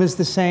room is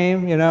the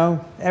same, you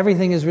know,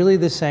 everything is really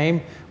the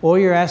same. All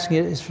you're asking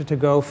it is to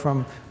go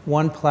from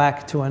one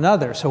plaque to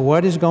another. So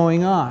what is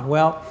going on?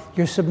 Well,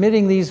 you're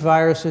submitting these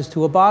viruses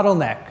to a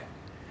bottleneck.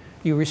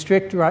 You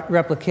restrict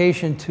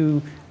replication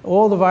to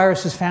all the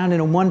viruses found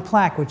in one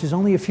plaque, which is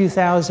only a few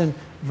thousand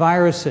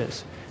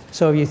viruses.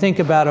 So if you think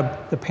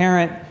about the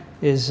parent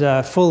is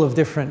full of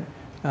different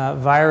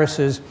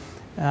viruses,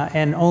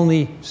 and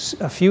only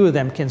a few of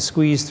them can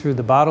squeeze through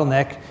the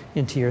bottleneck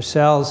into your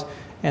cells,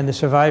 and the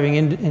surviving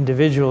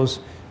individuals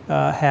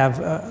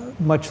have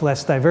much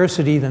less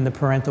diversity than the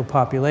parental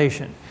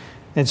population.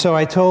 And so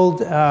I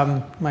told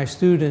my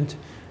student,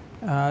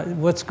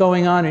 what's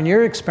going on in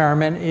your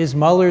experiment is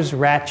Muller's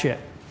ratchet,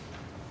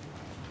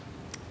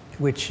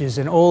 which is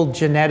an old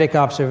genetic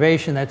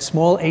observation that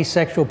small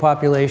asexual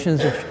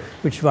populations,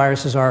 which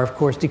viruses are, of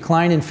course,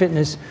 decline in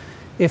fitness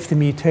if the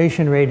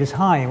mutation rate is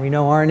high. And we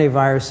know RNA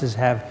viruses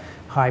have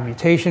high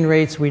mutation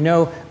rates. We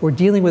know we're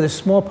dealing with a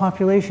small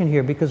population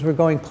here because we're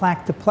going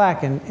plaque to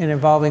plaque and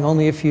involving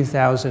only a few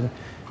thousand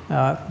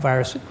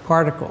virus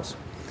particles.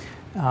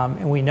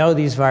 And we know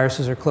these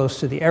viruses are close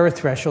to the error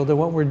threshold. And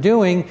what we're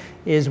doing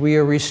is we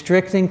are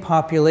restricting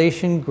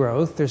population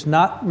growth. There's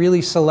not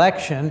really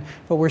selection,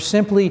 but we're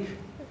simply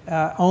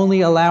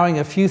only allowing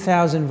a few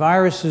thousand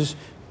viruses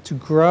to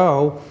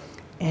grow,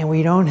 and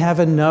we don't have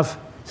enough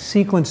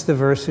sequence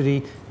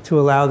diversity to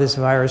allow this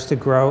virus to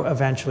grow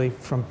eventually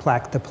from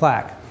plaque to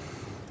plaque.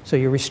 So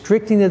you're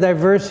restricting the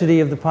diversity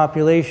of the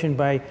population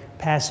by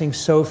passing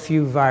so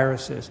few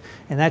viruses.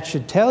 And that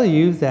should tell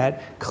you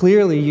that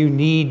clearly you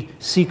need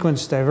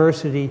sequence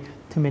diversity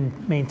to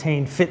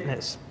maintain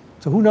fitness.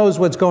 So who knows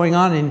what's going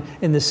on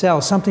in the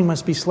cell? Something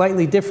must be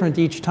slightly different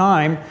each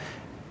time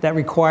that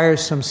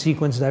requires some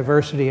sequence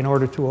diversity in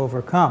order to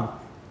overcome.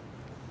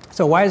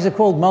 So why is it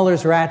called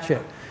Muller's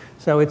ratchet?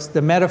 So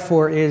the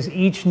metaphor is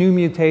each new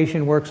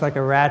mutation works like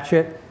a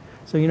ratchet.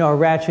 So you know a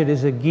ratchet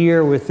is a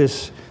gear with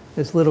this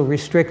little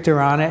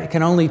restrictor on it. It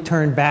can only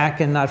turn back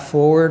and not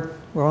forward,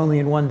 or only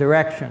in one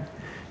direction.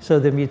 So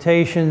the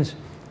mutations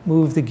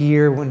move the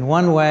gear in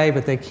one way,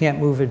 but they can't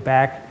move it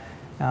back.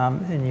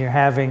 And you're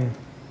having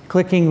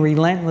clicking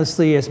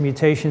relentlessly as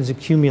mutations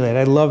accumulate.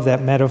 I love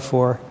that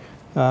metaphor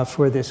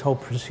for this whole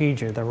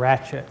procedure, the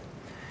ratchet.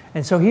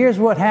 And so here's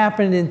what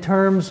happened in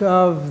terms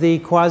of the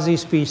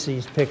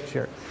quasi-species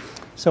picture.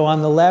 So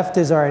on the left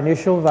is our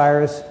initial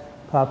virus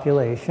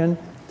population,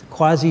 the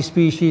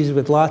quasi-species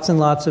with lots and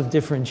lots of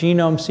different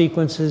genome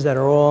sequences that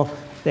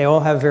they all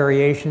have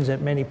variations at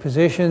many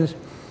positions.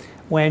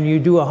 When you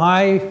do a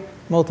high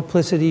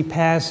multiplicity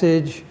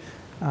passage,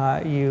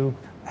 you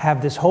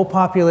have this whole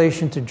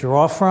population to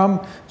draw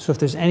from. So if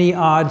there's any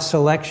odd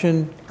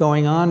selection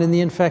going on in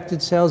the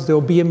infected cells, there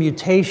will be a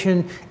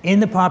mutation in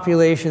the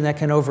population that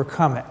can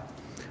overcome it.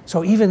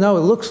 So even though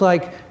it looks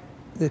like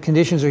the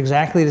conditions are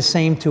exactly the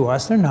same to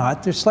us, they're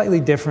not. They're slightly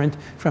different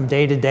from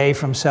day to day,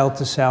 from cell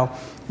to cell,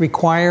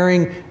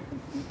 requiring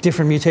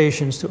different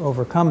mutations to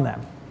overcome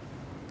them.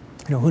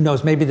 You know, who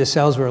knows, maybe the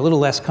cells were a little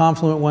less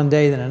confluent one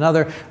day than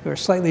another. There were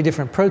slightly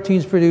different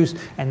proteins produced,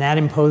 and that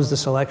imposed the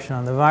selection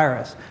on the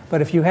virus.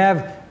 But if you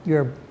have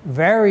your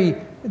very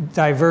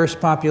diverse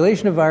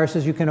population of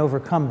viruses, you can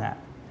overcome that.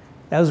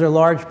 Those are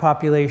large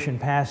population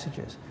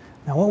passages.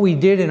 Now, what we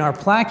did in our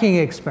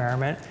plaquing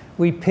experiment,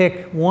 we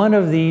pick one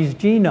of these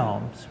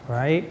genomes,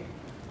 right?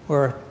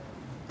 Or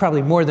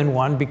probably more than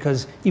one,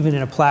 because even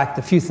in a plaque,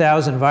 the few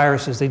thousand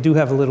viruses, they do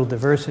have a little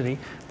diversity.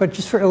 But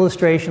just for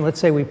illustration, let's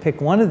say we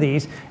pick one of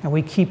these and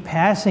we keep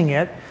passing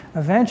it.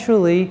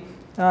 Eventually,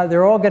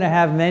 they're all going to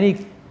have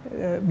many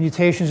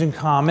mutations in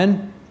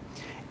common,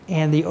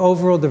 and the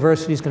overall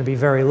diversity is going to be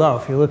very low.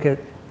 If you look at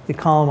the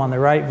column on the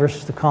right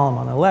versus the column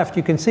on the left,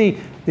 you can see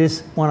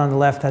this one on the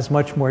left has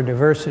much more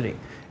diversity.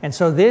 And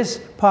so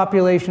this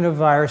population of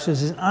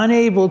viruses is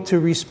unable to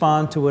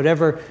respond to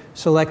whatever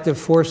selective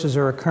forces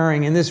are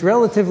occurring in this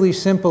relatively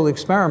simple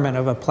experiment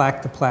of a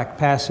plaque-to-plaque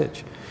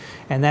passage.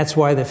 And that's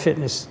why the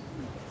fitness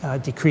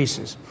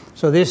decreases.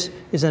 So this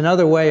is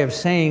another way of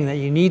saying that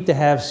you need to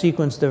have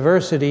sequence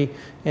diversity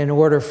in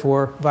order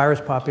for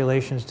virus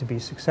populations to be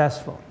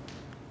successful.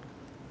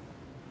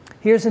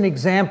 Here's an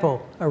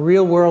example, a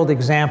real-world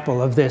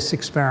example of this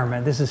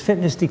experiment. This is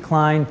fitness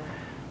decline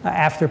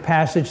after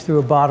passage through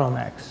a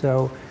bottleneck.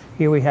 So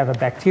here we have a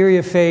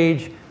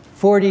bacteriophage,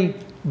 40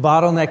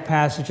 bottleneck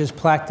passages,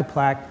 plaque to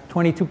plaque,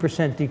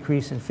 22%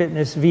 decrease in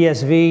fitness.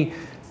 VSV,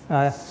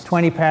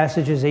 20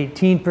 passages,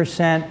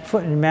 18%.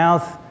 Foot and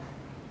mouth,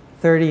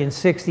 30 and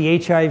 60.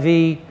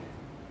 HIV,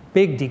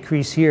 big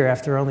decrease here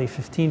after only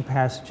 15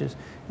 passages,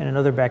 and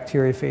another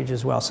bacteriophage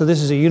as well. So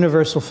this is a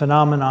universal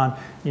phenomenon.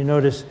 You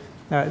notice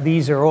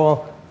These are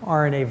all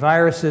RNA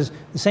viruses.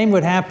 The same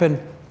would happen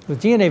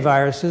with DNA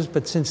viruses,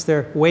 but since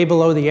they're way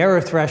below the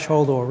error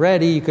threshold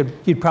already,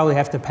 you'd probably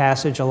have to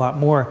passage a lot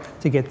more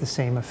to get the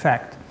same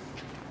effect.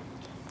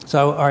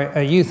 So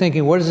are you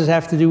thinking, what does this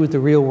have to do with the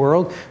real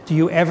world? Do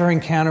you ever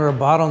encounter a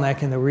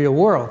bottleneck in the real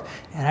world?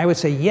 And I would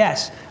say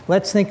yes.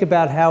 Let's think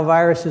about how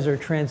viruses are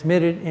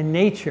transmitted in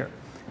nature.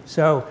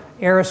 So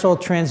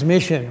aerosol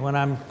transmission, when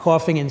I'm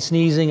coughing and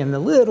sneezing and the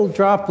little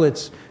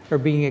droplets are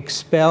being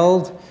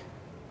expelled,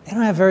 they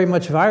don't have very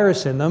much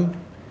virus in them,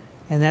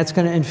 and that's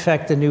going to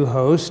infect a new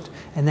host,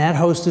 and that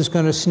host is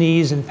going to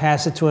sneeze and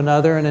pass it to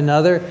another and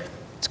another.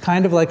 It's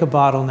kind of like a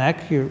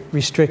bottleneck. You're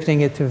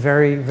restricting it to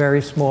very,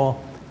 very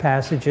small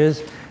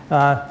passages.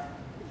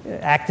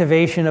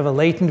 Activation of a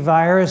latent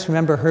virus.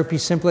 Remember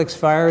herpes simplex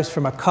virus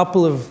from a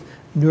couple of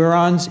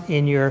neurons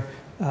in your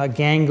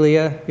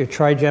ganglia, your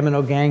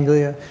trigeminal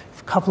ganglia.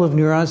 A couple of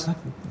neurons,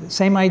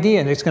 same idea.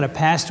 And it's going to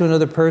pass to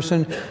another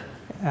person,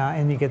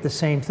 and you get the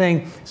same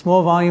thing.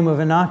 Small volume of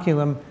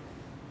inoculum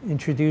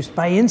introduced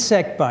by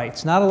insect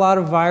bites. Not a lot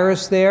of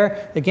virus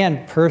there.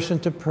 Again,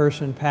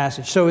 person-to-person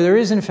passage. So there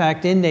is, in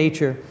fact, in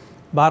nature,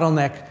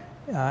 bottleneck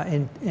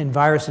in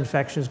virus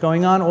infections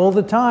going on all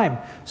the time.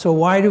 So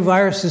why do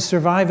viruses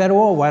survive at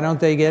all? Why don't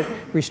they get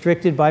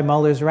restricted by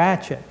Muller's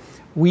ratchet?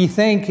 We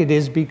think it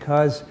is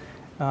because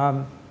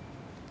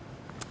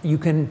you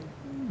can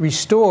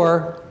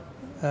restore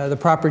the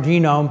proper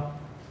genome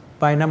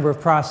by a number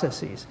of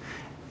processes.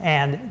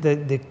 And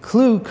the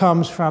clue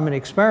comes from an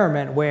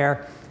experiment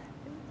where,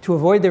 to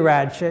avoid the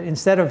ratchet,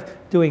 instead of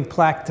doing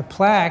plaque to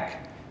plaque,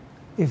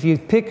 if you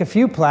pick a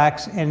few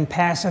plaques and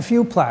pass a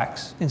few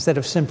plaques instead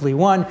of simply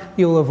one,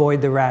 you'll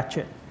avoid the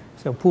ratchet.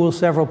 So pool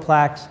several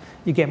plaques,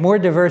 you get more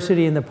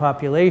diversity in the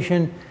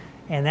population,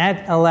 and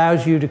that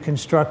allows you to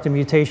construct a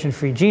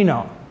mutation-free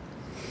genome.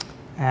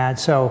 And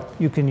so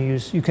you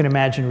can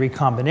imagine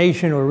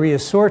recombination or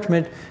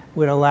reassortment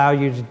would allow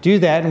you to do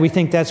that, and we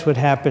think that's what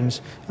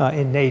happens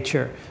in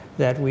nature.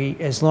 That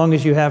as long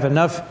as you have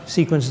enough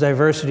sequence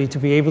diversity to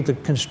be able to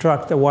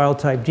construct a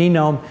wild-type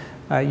genome,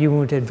 you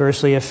won't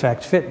adversely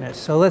affect fitness.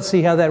 So let's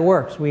see how that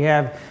works. We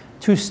have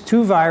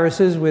two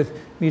viruses with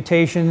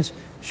mutations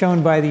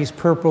shown by these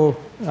purple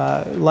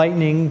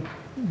lightning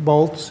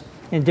bolts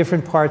in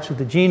different parts of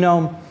the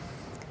genome.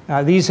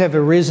 These have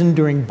arisen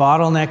during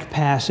bottleneck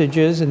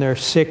passages, and they're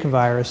sick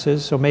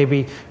viruses, so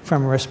maybe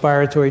from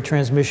respiratory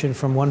transmission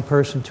from one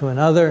person to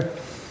another.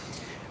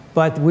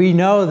 But we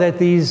know that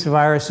these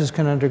viruses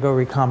can undergo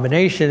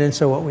recombination, and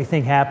so what we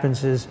think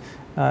happens is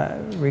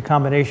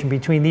recombination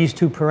between these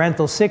two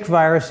parental sick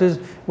viruses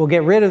will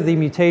get rid of the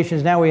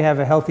mutations. Now we have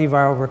a healthy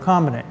viral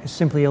recombinant. It's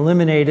simply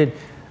eliminated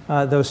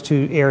those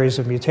two areas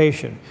of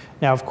mutation.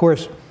 Now, of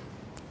course,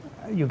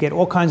 you get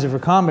all kinds of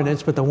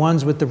recombinants, but the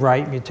ones with the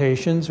right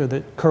mutations, or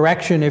the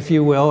correction, if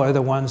you will, are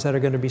the ones that are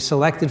going to be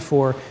selected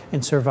for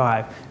and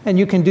survive. And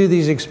you can do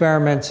these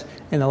experiments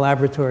in the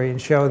laboratory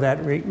and show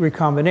that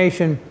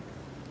recombination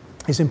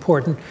is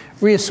important.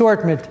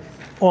 Reassortment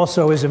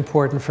also is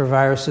important for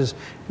viruses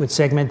with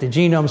segmented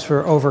genomes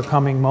for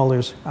overcoming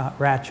Muller's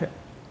ratchet.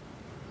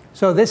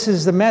 So this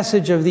is the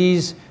message of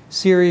these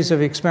series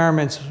of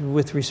experiments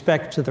with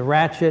respect to the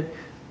ratchet.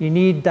 You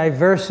need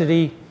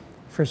diversity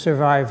for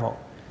survival.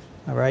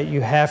 All right, you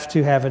have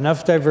to have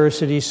enough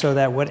diversity so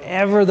that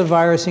whatever the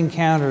virus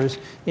encounters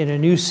in a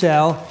new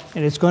cell,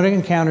 and it's going to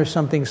encounter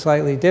something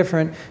slightly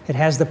different, it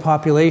has the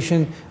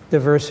population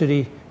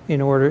diversity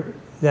in order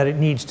that it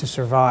needs to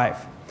survive.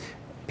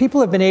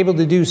 People have been able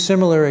to do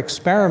similar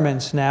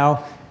experiments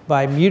now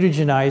by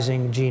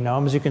mutagenizing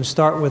genomes. You can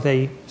start with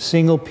a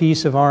single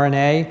piece of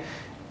RNA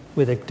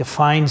with a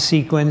defined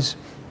sequence,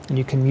 and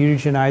you can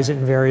mutagenize it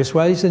in various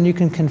ways, and you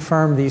can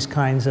confirm these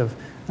kinds of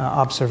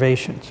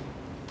observations.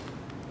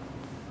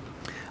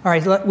 All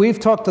right, we've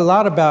talked a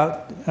lot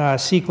about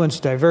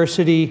sequence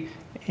diversity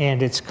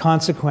and its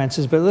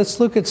consequences, but let's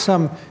look at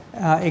some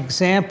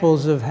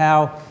examples of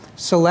how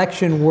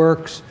selection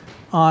works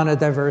on a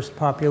diverse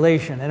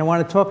population. And I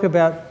want to talk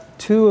about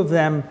two of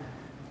them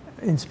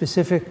in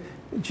specific: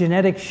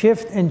 genetic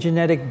shift and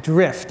genetic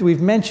drift.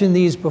 We've mentioned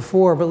these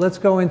before, but let's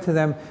go into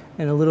them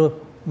in a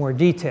little more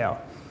detail.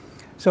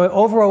 So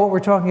overall, what we're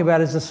talking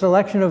about is the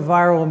selection of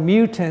viral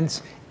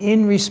mutants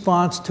in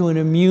response to an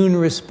immune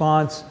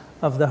response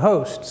of the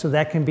host. So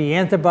that can be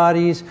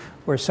antibodies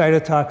or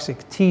cytotoxic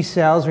T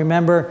cells.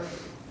 Remember,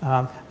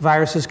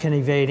 viruses can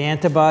evade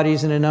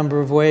antibodies in a number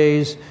of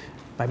ways,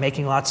 by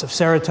making lots of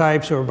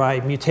serotypes or by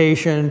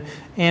mutation.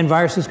 And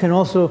viruses can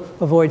also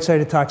avoid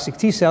cytotoxic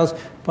T cells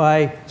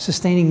by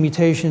sustaining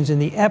mutations in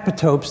the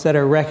epitopes that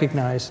are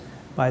recognized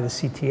by the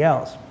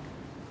CTLs.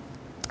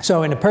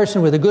 So in a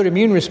person with a good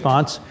immune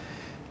response,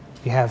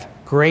 you have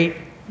great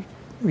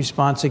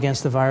response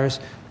against the virus,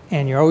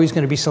 and you're always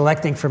going to be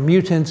selecting for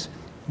mutants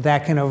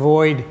that can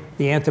avoid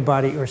the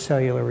antibody or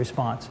cellular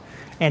response.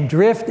 And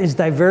drift is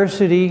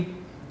diversity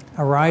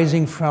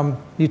arising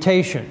from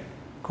mutation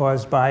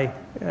caused by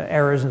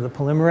errors in the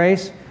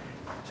polymerase.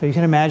 So you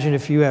can imagine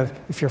if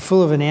you're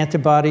full of an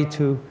antibody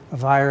to a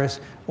virus,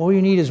 all you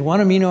need is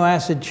one amino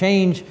acid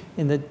change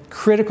in the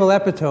critical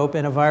epitope,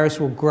 and a virus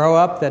will grow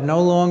up that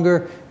no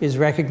longer is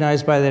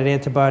recognized by that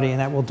antibody, and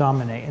that will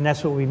dominate. And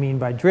that's what we mean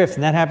by drift.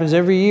 And that happens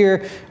every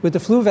year with the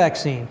flu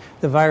vaccine.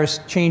 The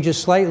virus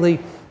changes slightly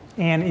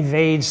and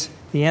evades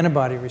the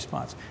antibody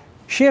response.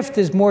 Shift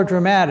is more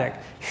dramatic.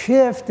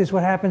 Shift is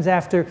what happens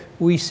after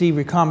we see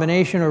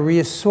recombination or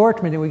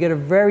reassortment, and we get a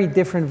very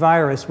different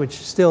virus which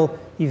still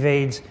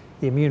evades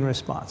the immune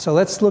response. So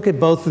let's look at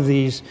both of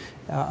these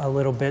a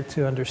little bit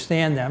to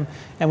understand them.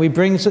 And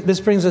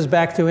this brings us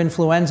back to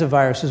influenza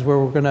viruses, where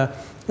we're going to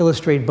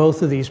illustrate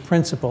both of these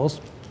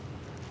principles.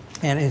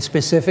 And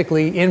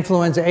specifically,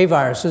 influenza A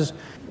viruses.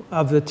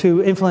 Of the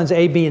two, influenza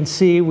A, B, and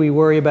C, we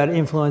worry about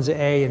influenza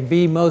A and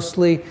B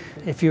mostly.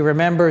 If you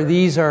remember,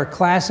 these are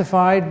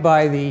classified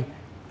by the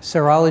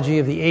serology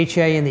of the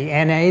HA and the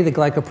NA, the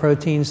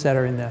glycoproteins that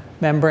are in the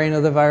membrane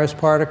of the virus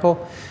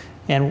particle.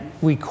 And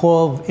we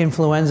call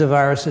influenza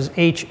viruses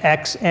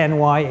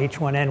HXNY,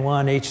 H1N1,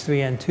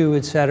 H3N2,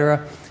 et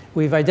cetera.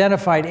 We've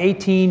identified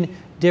 18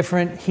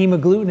 different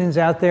hemagglutinins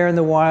out there in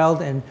the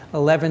wild and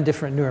 11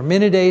 different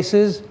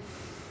neuraminidase.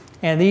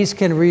 And these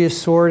can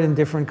reassort in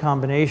different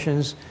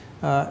combinations.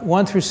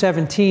 1 through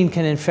 17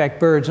 can infect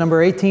birds.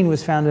 Number 18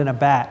 was found in a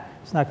bat.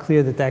 It's not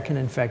clear that that can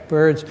infect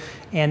birds.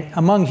 And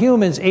among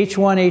humans,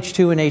 H1,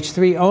 H2, and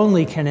H3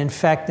 only can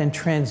infect and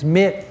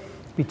transmit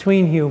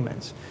between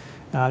humans.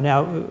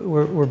 Now,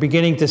 we're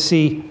beginning to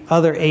see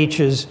other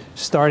H's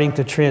starting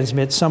to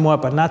transmit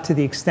somewhat, but not to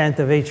the extent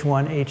of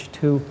H1,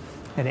 H2,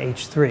 and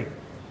H3.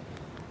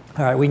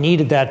 All right, we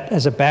needed that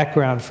as a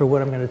background for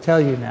what I'm going to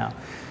tell you now.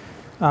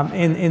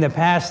 In the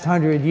past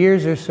 100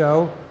 years or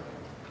so,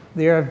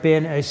 there have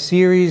been a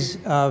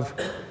series of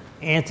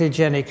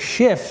antigenic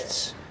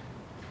shifts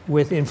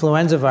with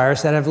influenza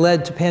virus that have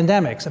led to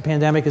pandemics. A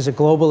pandemic is a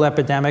global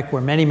epidemic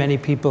where many, many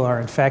people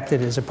are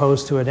infected, as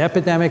opposed to an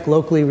epidemic,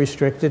 locally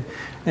restricted.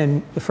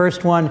 And the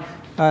first one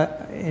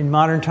in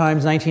modern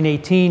times,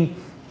 1918,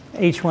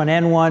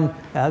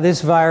 H1N1.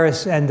 This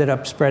virus ended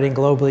up spreading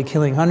globally,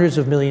 killing hundreds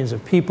of millions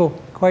of people.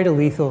 Quite a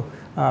lethal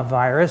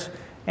virus.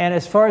 And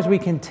as far as we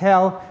can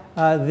tell,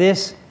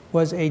 this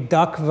was a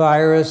duck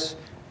virus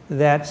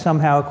that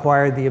somehow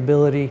acquired the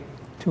ability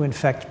to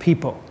infect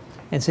people.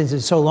 And since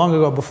it's so long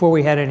ago, before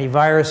we had any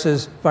virus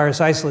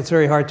isolates, it's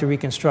very hard to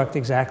reconstruct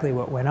exactly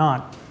what went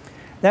on.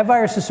 That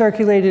virus has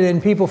circulated in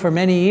people for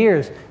many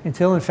years,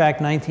 until, in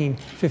fact,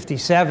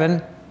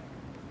 1957,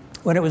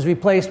 when it was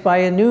replaced by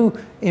a new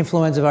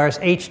influenza virus,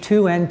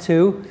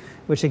 H2N2,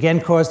 which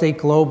again caused a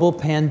global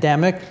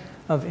pandemic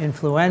of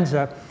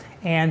influenza.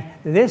 And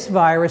this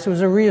virus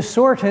was a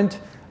reassortant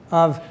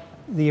of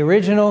the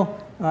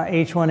original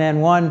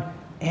H1N1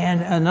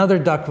 and another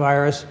duck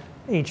virus,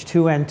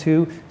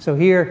 H2N2. So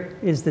here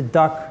is the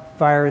duck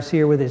virus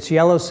here with its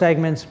yellow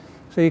segments.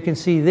 So you can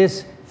see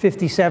this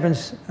 57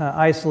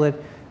 isolate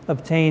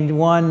obtained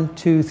 1,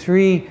 2,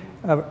 3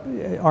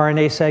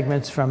 RNA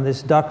segments from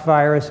this duck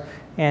virus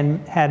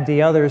and had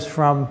the others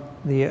from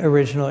the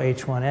original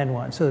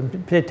H1N1. So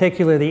in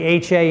particular, the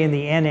HA and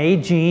the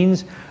NA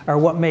genes are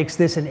what makes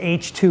this an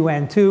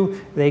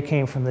H2N2. They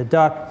came from the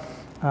duck.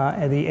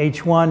 And the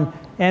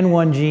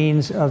H1N1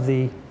 genes of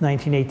the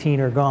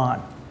 1918 are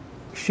gone.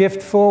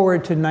 Shift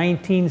forward to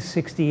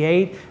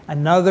 1968,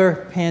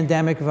 another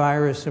pandemic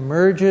virus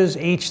emerges,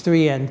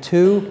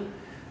 H3N2.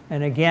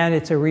 And again,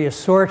 it's a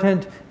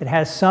reassortant. It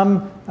has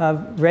some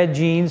red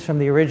genes from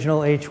the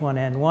original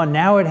H1N1.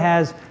 Now it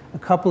has a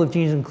couple of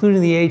genes,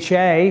 including the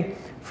HA,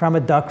 from a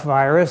duck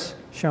virus,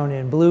 shown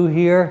in blue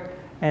here.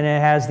 And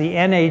it has the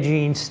NA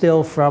gene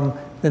still from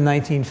the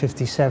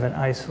 1957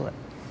 isolate.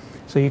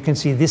 So you can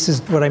see this is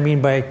what I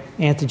mean by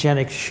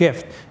antigenic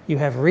shift. You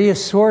have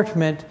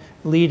reassortment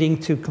leading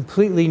to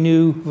completely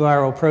new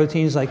viral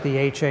proteins like the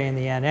HA and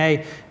the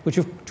NA,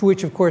 to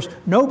which, of course,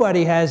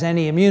 nobody has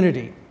any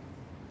immunity.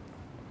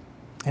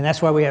 And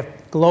that's why we have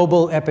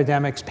global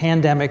epidemics,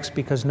 pandemics,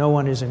 because no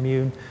one is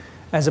immune,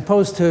 as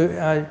opposed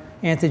to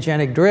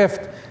antigenic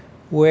drift,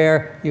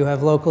 where you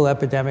have local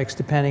epidemics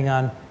depending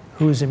on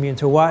who's immune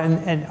to what.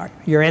 And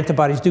your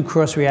antibodies do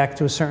cross-react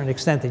to a certain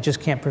extent. They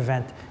just can't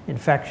prevent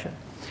infection.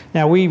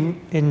 Now,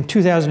 in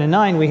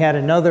 2009, we had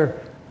another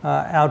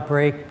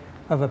outbreak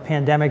of a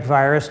pandemic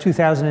virus,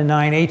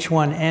 2009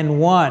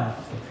 H1N1.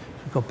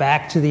 Go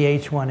back to the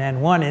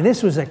H1N1, and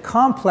this was a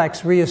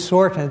complex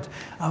reassortant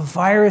of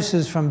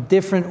viruses from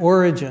different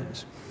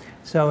origins.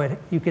 So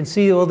you can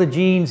see all the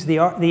genes, the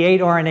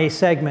 8 RNA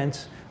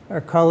segments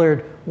are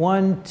colored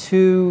 1,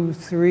 2,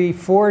 3,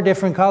 4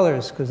 different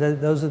colors, because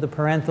those are the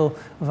parental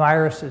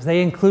viruses.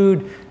 They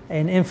include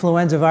an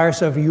influenza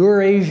virus of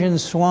Eurasian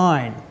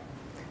swine,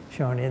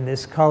 shown in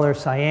this color,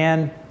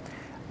 cyan.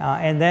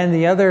 And then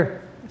the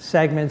other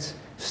segments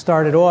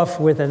started off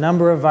with a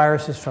number of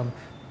viruses from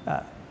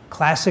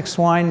classic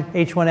swine,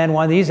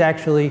 H1N1. These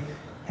actually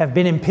have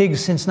been in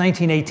pigs since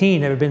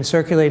 1918, have been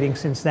circulating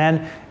since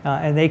then,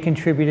 and they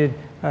contributed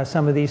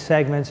some of these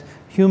segments.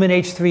 Human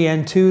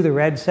H3N2, the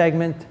red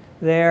segment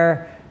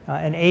there,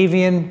 an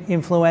avian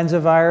influenza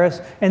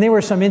virus, and there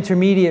were some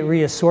intermediate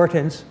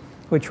reassortants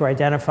which were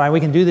identified. We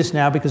can do this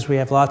now because we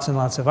have lots and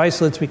lots of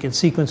isolates. We can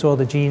sequence all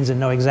the genes and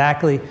know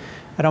exactly,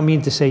 I don't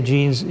mean to say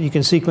genes, you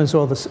can sequence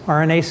all the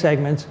RNA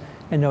segments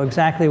and know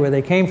exactly where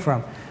they came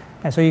from.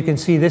 And so you can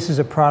see this is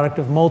a product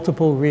of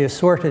multiple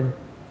reassorted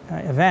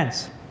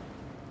events.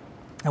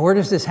 Now, where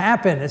does this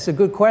happen? It's a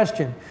good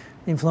question.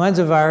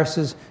 Influenza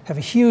viruses have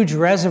a huge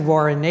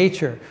reservoir in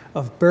nature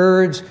of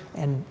birds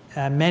and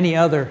many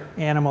other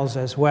animals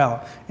as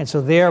well. And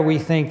so there we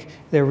think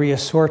the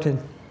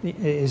reassortant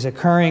is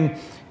occurring.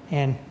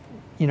 And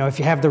you know, if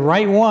you have the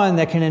right one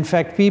that can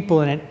infect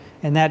people and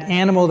that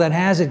animal that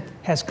has it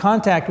has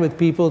contact with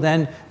people,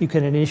 then you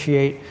can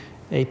initiate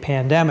a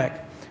pandemic.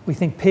 We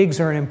think pigs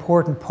are an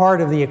important part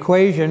of the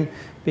equation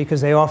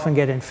because they often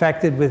get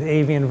infected with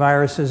avian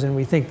viruses, and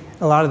we think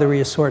a lot of the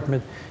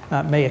reassortment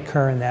may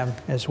occur in them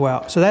as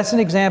well. So that's an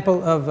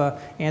example of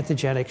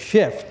antigenic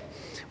shift.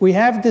 We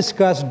have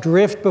discussed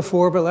drift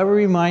before, but let me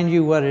remind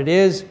you what it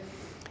is.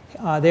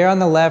 There on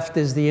the left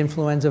is the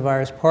influenza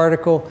virus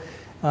particle,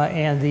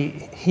 and the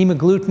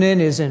hemagglutinin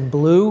is in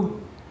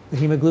blue. The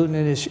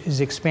hemagglutinin is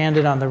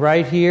expanded on the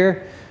right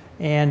here.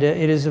 And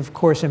it is, of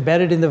course,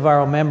 embedded in the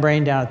viral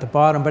membrane down at the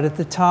bottom. But at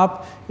the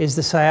top is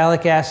the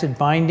sialic acid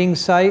binding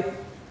site.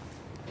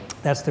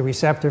 That's the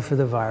receptor for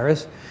the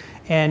virus.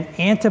 And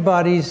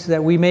antibodies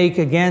that we make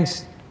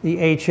against the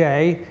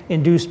HA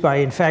induced by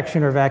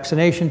infection or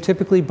vaccination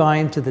typically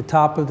bind to the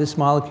top of this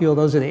molecule.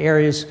 Those are the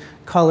areas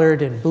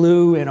colored in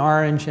blue and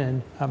orange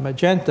and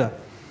magenta.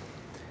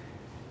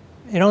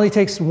 It only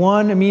takes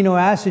one amino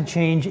acid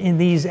change in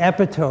these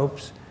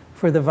epitopes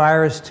for the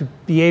virus to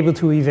be able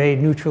to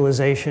evade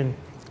neutralization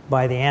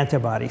by the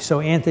antibody. So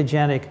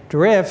antigenic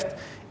drift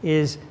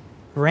is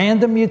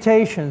random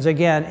mutations,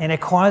 again, in a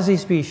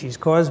quasi-species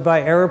caused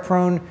by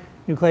error-prone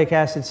nucleic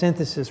acid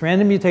synthesis.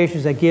 Random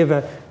mutations that give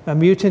a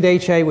mutant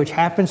HA which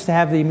happens to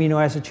have the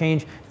amino acid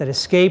change that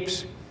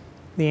escapes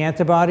the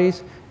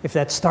antibodies. If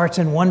that starts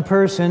in one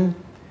person,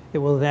 it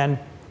will then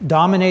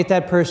dominate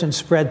that person,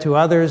 spread to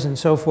others, and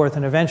so forth.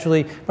 And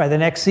eventually, by the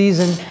next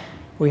season,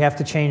 we have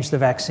to change the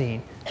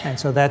vaccine. And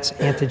so that's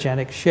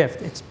antigenic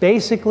shift. It's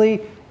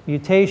basically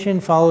mutation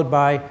followed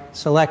by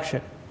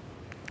selection.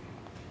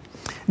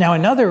 Now,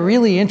 another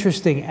really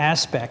interesting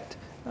aspect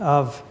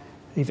of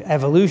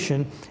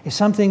evolution is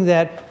something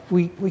that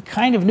we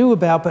kind of knew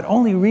about, but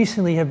only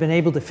recently have been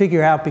able to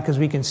figure out because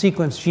we can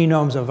sequence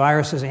genomes of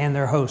viruses and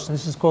their hosts. And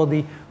this is called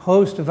the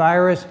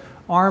host-virus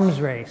arms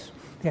race.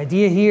 The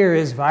idea here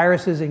is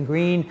viruses in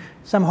green,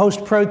 some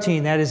host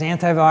protein that is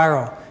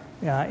antiviral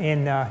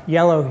in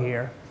yellow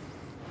here.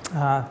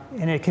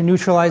 And it can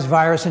neutralize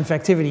virus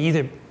infectivity.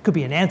 Either it could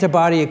be an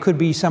antibody, it could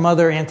be some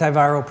other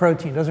antiviral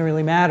protein. It doesn't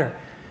really matter.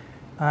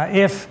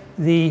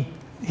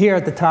 Here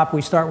at the top,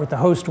 we start with the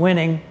host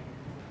winning,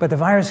 but the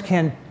virus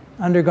can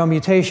undergo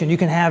mutation. You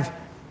can have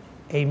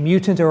a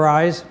mutant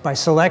arise by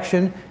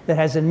selection that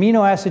has an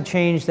amino acid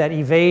change that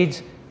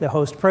evades the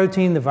host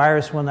protein. The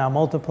virus will now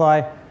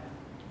multiply.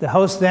 The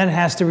host then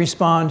has to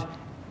respond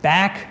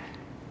back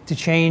to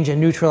change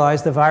and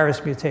neutralize the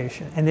virus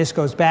mutation. And this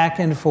goes back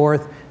and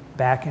forth,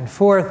 back and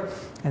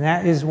forth. And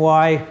that is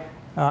why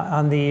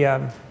on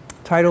the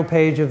title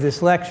page of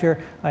this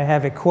lecture, I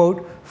have a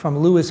quote from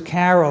Lewis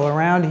Carroll.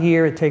 Around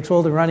here, it takes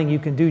all the running you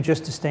can do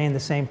just to stay in the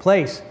same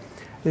place.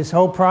 This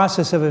whole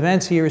process of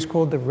events here is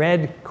called the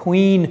Red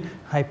Queen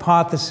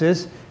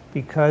hypothesis,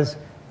 because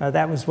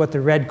that was what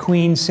the Red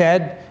Queen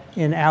said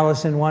in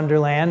Alice in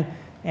Wonderland.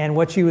 And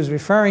what she was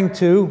referring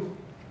to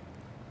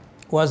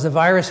was the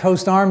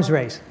virus-host arms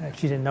race.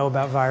 She didn't know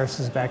about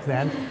viruses back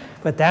then,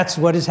 but that's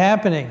what is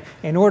happening.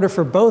 In order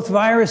for both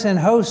virus and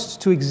hosts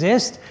to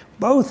exist,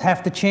 both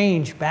have to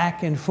change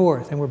back and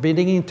forth. And we're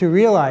beginning to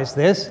realize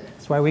this.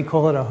 That's why we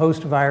call it a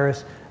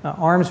host-virus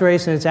arms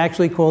race, and it's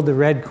actually called the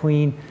Red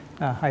Queen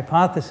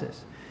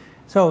hypothesis.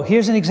 So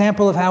here's an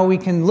example of how we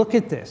can look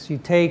at this. You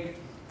take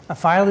a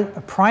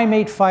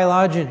primate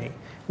phylogeny.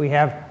 We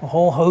have a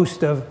whole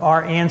host of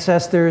our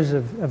ancestors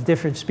of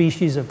different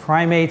species of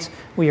primates.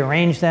 We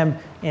arrange them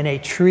in a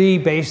tree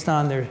based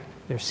on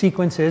their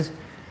sequences.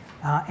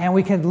 And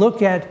we can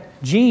look at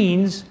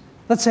genes.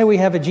 Let's say we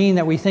have a gene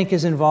that we think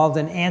is involved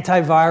in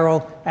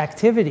antiviral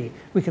activity.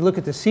 We can look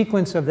at the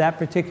sequence of that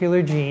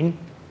particular gene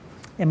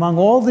among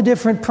all the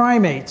different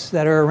primates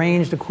that are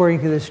arranged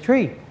according to this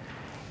tree.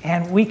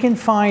 And we can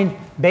find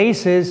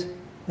bases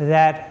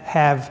that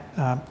have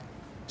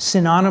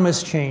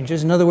synonymous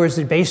changes. In other words,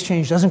 the base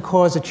change doesn't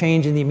cause a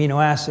change in the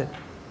amino acid.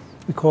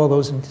 We call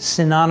those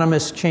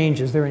synonymous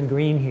changes. They're in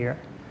green here.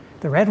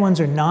 The red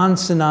ones are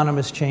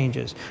non-synonymous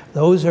changes.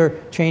 Those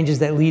are changes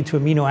that lead to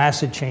amino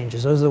acid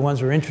changes. Those are the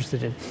ones we're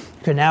interested in.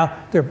 Okay, now,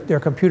 there are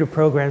computer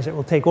programs that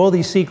will take all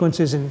these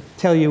sequences and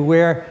tell you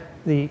where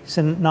the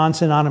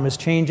non-synonymous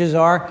changes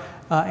are.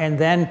 And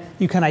then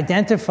you can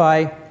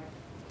identify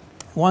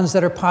ones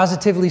that are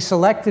positively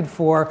selected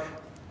for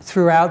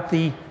throughout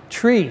the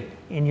tree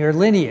in your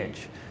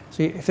lineage.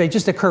 So if they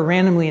just occur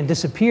randomly and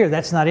disappear,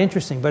 that's not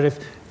interesting. But if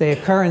they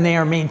occur and they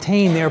are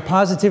maintained, they are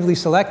positively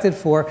selected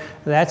for,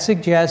 that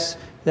suggests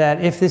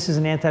that if this is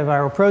an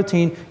antiviral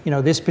protein,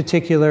 this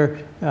particular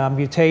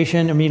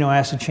mutation, amino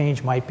acid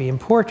change might be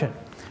important.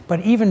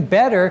 But even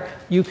better,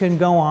 you can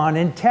go on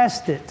and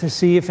test it to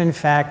see if, in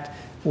fact,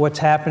 what's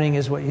happening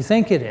is what you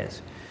think it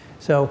is.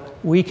 So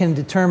we can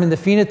determine the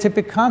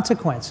phenotypic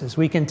consequences.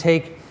 We can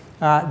take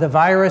the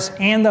virus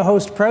and the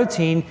host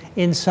protein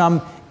in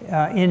some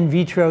in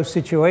vitro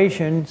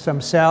situation, some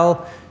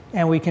cell,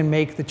 and we can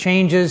make the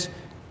changes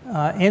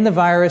in the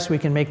virus, we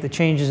can make the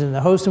changes in the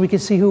host, and we can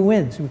see who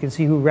wins. We can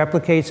see who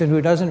replicates and who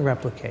doesn't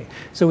replicate.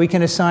 So we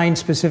can assign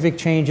specific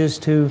changes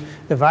to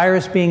the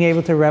virus being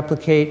able to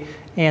replicate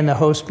and the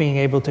host being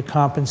able to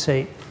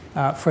compensate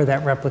for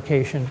that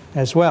replication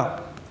as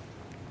well.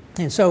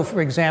 And so,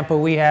 for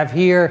example, we have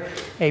here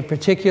a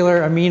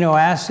particular amino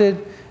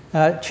acid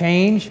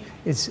change.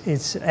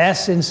 It's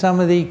S in some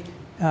of the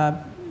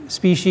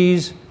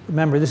species.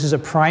 Remember, this is a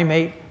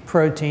primate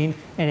protein,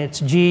 and it's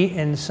G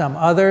in some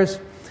others.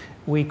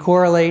 We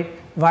correlate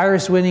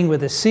virus winning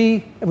with a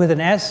C, with an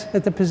S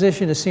at the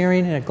position, a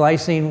serine, and a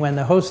glycine when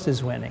the host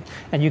is winning.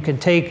 And you can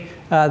take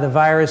the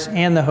virus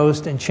and the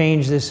host and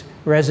change this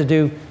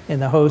residue in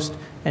the host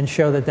and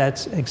show that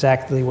that's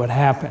exactly what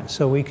happens.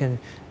 So we can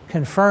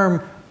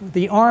confirm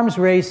the arms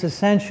race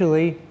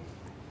essentially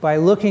by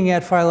looking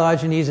at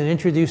phylogenies and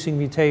introducing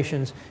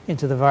mutations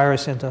into the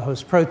virus and the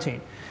host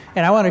protein.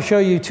 And I want to show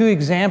you two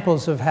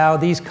examples of how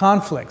these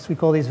conflicts, we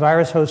call these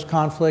virus-host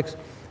conflicts,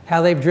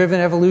 how they've driven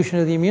evolution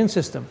of the immune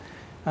system.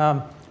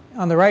 On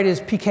the right is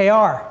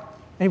PKR.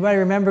 Anybody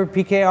remember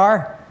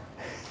PKR?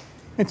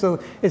 It's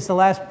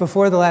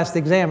before the last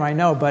exam, I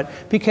know, but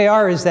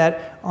PKR is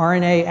that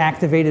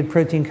RNA-activated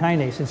protein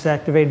kinase. It's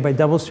activated by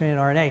double-stranded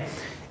RNA.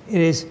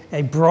 It is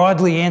a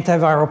broadly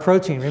antiviral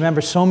protein.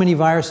 Remember, so many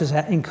viruses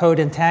encode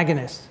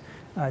antagonists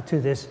to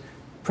this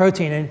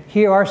protein, and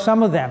here are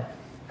some of them.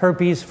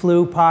 Herpes,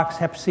 flu, pox,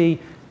 hep C,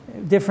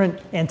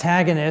 different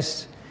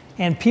antagonists.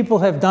 And people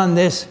have done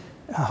this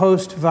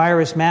host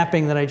virus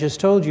mapping that I just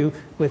told you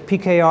with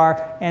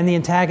PKR and the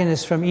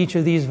antagonists from each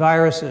of these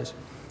viruses.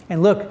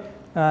 And look,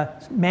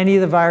 many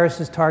of the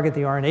viruses target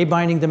the RNA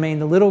binding domain.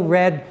 The little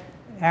red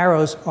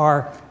arrows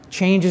are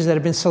changes that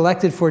have been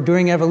selected for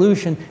during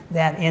evolution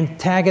that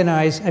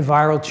antagonize a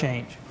viral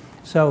change.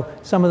 So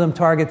some of them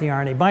target the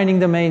RNA binding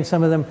domain,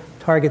 some of them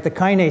target the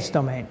kinase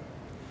domain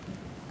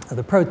of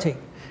the protein.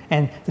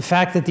 And the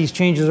fact that these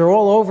changes are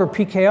all over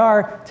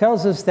PKR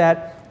tells us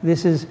that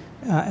this is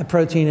a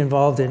protein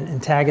involved in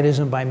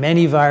antagonism by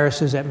many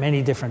viruses at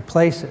many different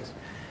places.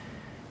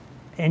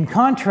 In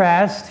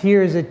contrast,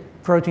 here is a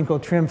protein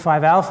called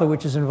TRIM5-alpha,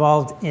 which is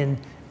involved in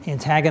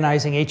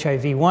antagonizing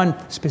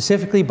HIV-1,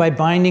 specifically by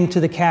binding to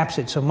the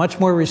capsid, so much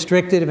more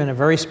restricted and a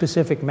very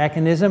specific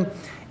mechanism.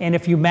 And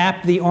if you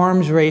map the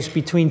arms race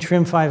between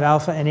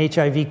TRIM5-alpha and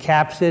HIV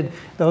capsid,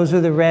 those are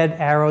the red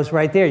arrows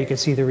right there. You can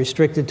see they're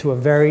restricted to a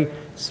very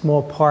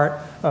small part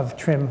of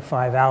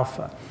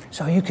TRIM5-alpha.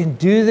 So you can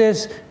do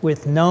this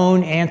with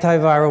known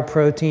antiviral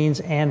proteins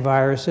and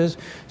viruses.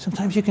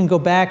 Sometimes you can go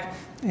back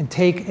and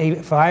take a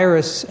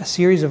virus, a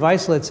series of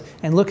isolates,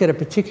 and look at a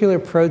particular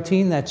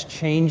protein that's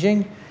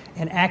changing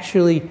and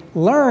actually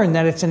learn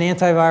that it's an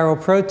antiviral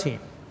protein.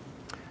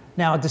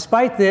 Now,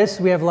 despite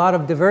this, we have a lot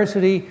of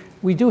diversity.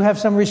 We do have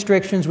some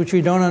restrictions which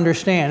we don't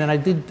understand.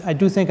 And I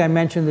do think I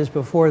mentioned this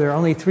before. There are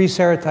only 3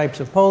 serotypes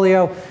of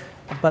polio,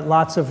 but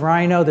lots of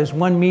rhino. There's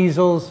 1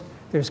 measles.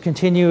 There's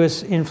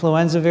continuous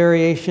influenza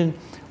variation.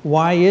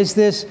 Why is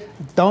this?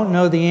 Don't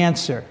know the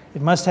answer.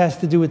 It must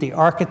have to do with the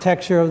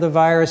architecture of the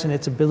virus and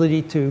its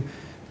ability to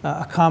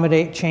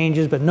accommodate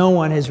changes, but no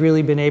one has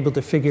really been able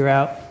to figure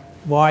out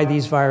why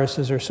these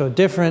viruses are so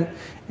different.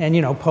 And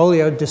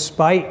polio,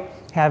 despite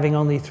having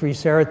only 3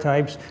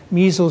 serotypes,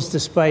 measles,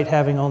 despite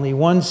having only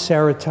 1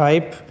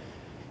 serotype,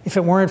 if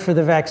it weren't for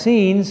the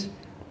vaccines,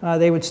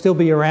 they would still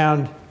be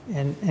around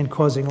and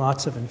causing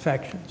lots of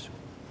infections.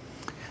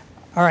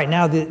 All right,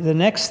 now the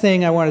next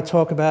thing I want to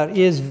talk about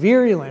is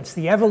virulence,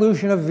 the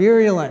evolution of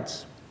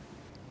virulence.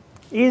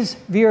 Is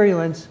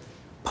virulence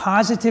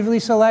positively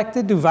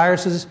selected? Do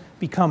viruses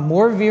become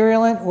more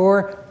virulent,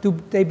 or do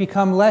they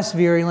become less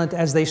virulent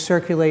as they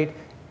circulate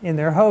in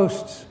their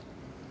hosts?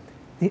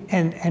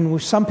 And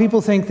some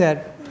people think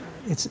that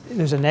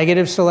there's a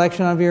negative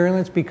selection on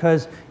virulence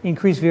because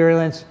increased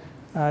virulence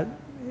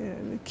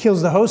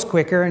kills the host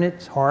quicker, and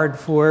it's hard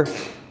for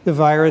the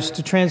virus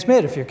to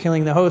transmit if you're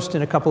killing the host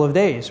in a couple of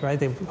days, right?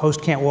 The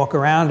host can't walk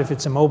around if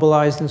it's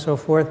immobilized and so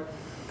forth.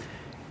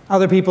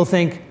 Other people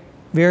think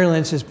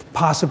virulence is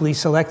possibly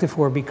selected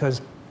for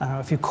because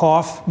if you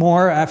cough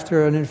more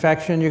after an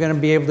infection, you're going to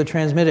be able to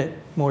transmit it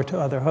more to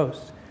other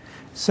hosts.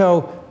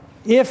 So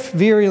if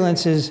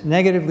virulence is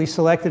negatively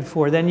selected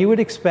for, then you would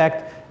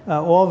expect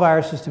all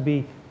viruses to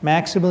be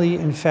maximally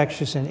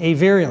infectious and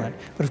avirulent.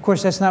 But of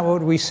course, that's not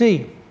what we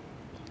see.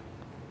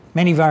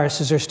 Many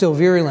viruses are still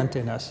virulent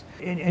in us.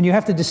 And you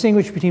have to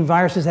distinguish between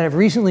viruses that have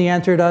recently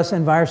entered us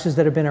and viruses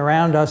that have been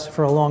around us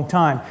for a long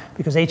time.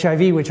 Because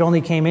HIV, which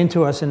only came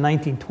into us in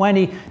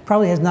 1920,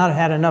 probably has not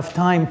had enough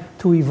time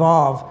to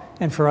evolve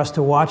and for us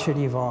to watch it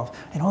evolve.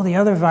 And all the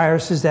other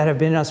viruses that have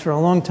been in us for a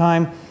long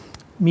time,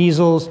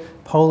 measles,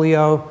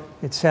 polio,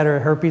 etc.,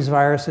 herpes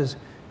viruses.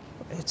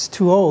 It's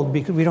too old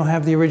because we don't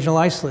have the original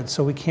isolates,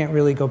 so we can't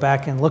really go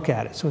back and look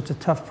at it. So it's a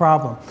tough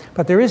problem.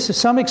 But there is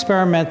some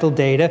experimental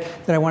data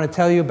that I want to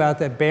tell you about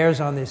that bears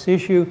on this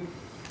issue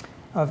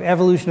of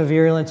evolution of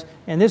virulence.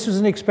 And this was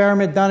an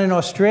experiment done in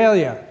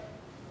Australia.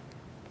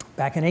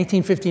 Back in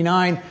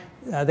 1859,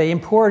 they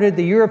imported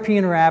the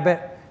European rabbit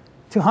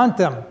to hunt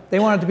them. They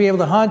wanted to be able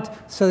to hunt,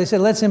 so they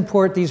said, let's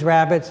import these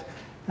rabbits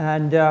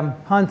and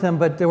hunt them.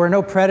 But there were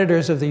no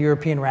predators of the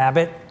European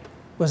rabbit.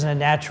 Wasn't a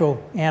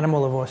natural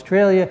animal of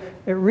Australia.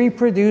 It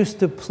reproduced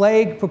to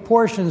plague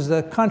proportions.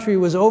 The country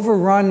was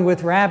overrun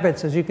with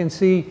rabbits, as you can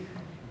see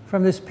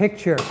from this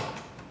picture.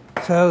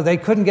 So they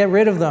couldn't get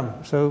rid of them.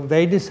 So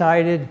they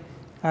decided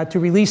to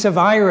release a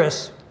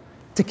virus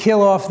to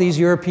kill off these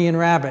European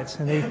rabbits.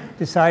 And they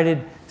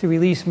decided to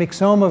release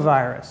myxoma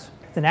virus.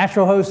 The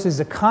natural host is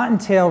a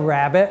cottontail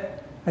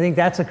rabbit. I think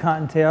that's a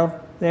cottontail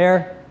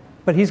there.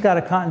 But he's got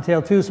a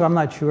cottontail too, so I'm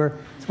not sure.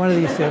 It's one of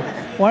these two.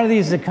 One of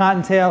these is a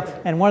cottontail,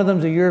 and one of them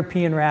is a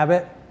European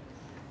rabbit.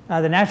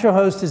 The natural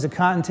host is the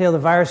cottontail. The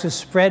virus is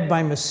spread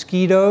by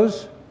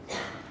mosquitoes,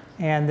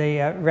 and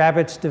the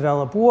rabbits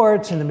develop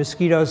warts, and the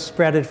mosquitoes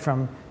spread it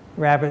from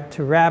rabbit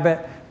to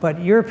rabbit. But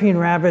European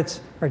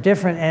rabbits are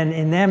different, and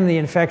in them the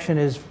infection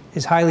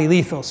is highly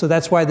lethal. So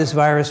that's why this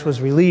virus was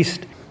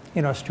released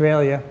in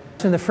Australia.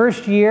 So in the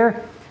first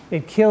year,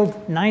 it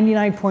killed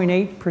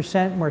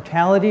 99.8%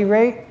 mortality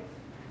rate.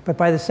 But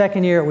by the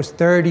second year, it was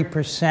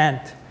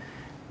 30%.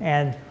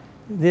 And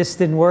this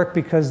didn't work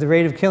because the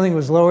rate of killing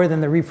was lower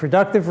than the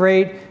reproductive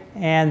rate,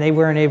 and they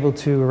weren't able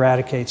to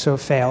eradicate, so it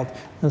failed.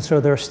 And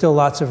so there are still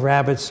lots of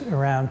rabbits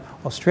around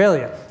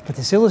Australia. But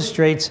this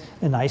illustrates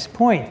a nice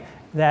point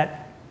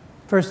that,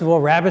 first of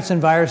all, rabbits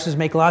and viruses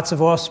make lots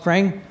of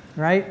offspring,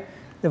 right?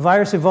 The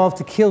virus evolved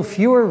to kill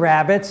fewer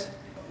rabbits.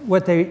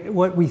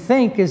 What we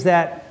think is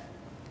that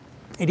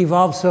it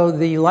evolved so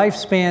the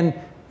lifespan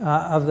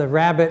of the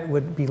rabbit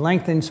would be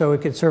lengthened so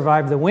it could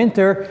survive the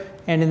winter,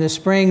 and in the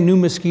spring, new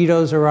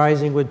mosquitoes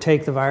arising would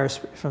take the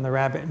virus from the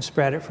rabbit and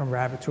spread it from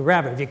rabbit to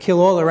rabbit. If you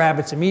kill all the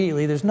rabbits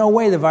immediately, there's no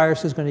way the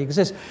virus is going to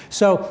exist.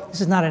 So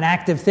this is not an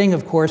active thing,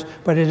 of course,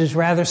 but it is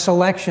rather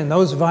selection.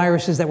 Those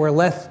viruses that were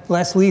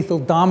less lethal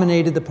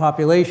dominated the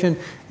population,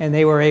 and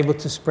they were able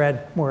to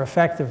spread more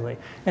effectively.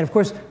 And of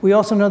course, we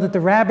also know that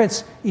the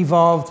rabbits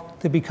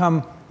evolved to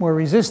become more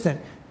resistant.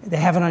 They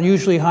have an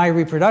unusually high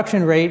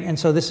reproduction rate, and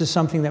so this is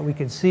something that we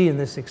could see in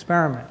this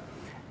experiment.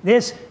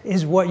 This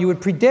is what you would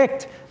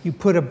predict. You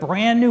put a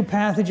brand new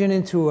pathogen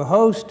into a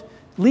host,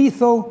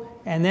 lethal,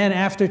 and then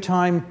after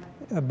time,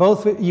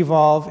 both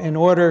evolve in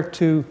order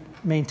to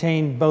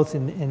maintain both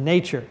in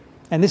nature.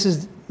 And this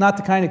is not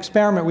the kind of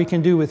experiment we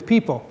can do with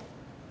people.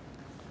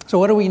 So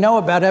what do we know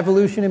about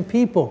evolution in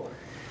people?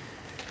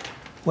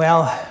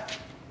 Well,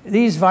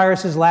 these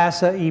viruses,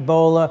 Lassa,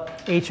 Ebola,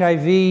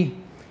 HIV,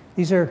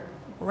 these are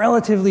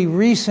relatively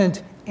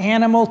recent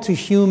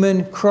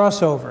animal-to-human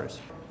crossovers.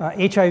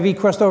 HIV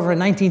crossed over in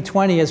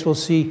 1920, as we'll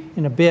see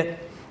in a bit,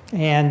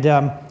 and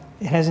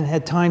it hasn't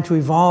had time to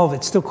evolve.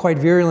 It's still quite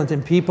virulent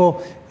in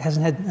people. It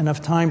hasn't had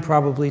enough time,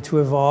 probably, to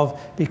evolve,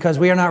 because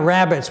we are not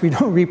rabbits. We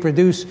don't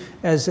reproduce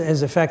as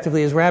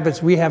effectively as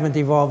rabbits. We haven't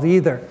evolved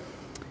either.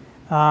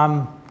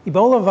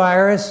 Ebola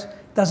virus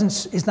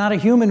is not a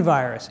human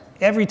virus.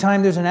 Every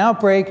time there's an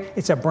outbreak,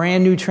 it's a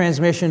brand new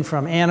transmission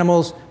from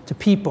animals to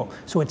people.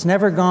 So it's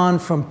never gone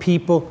from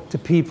people to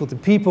people to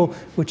people,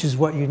 which is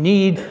what you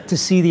need to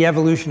see the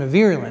evolution of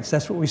virulence.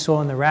 That's what we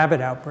saw in the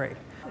rabbit outbreak.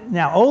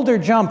 Now, older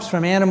jumps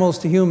from animals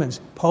to humans,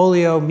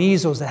 polio,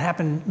 measles, that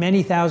happened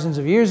many thousands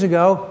of years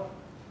ago.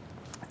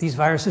 These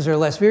viruses are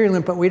less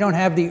virulent, but we don't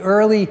have the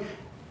early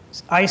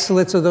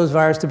isolates of those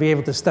viruses to be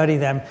able to study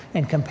them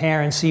and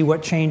compare and see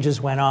what changes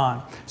went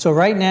on. So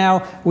right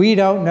now, we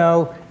don't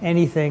know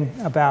anything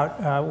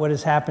about what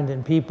has happened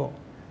in people.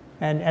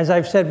 And as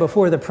I've said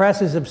before, the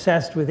press is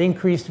obsessed with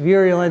increased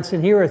virulence.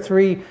 And here are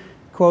 3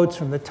 quotes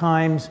from the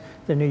Times,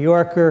 the New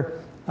Yorker,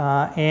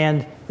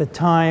 and the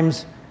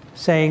Times,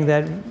 saying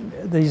that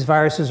these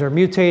viruses are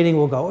mutating,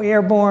 will go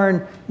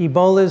airborne,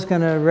 Ebola is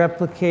going to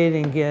replicate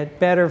and get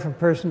better from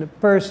person to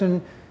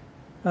person.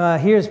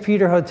 Here's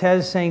Peter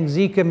Hotez saying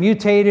Zika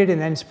mutated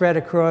and then spread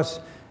across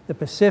the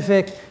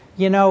Pacific.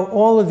 You know,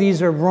 all of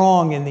these are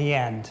wrong in the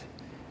end.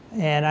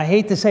 And I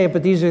hate to say it,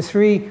 but these are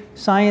 3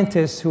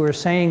 scientists who are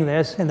saying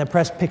this, and the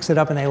press picks it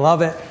up and they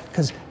love it,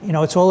 because, you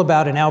know, it's all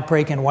about an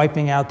outbreak and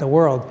wiping out the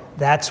world.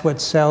 That's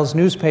what sells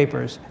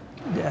newspapers,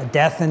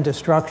 death and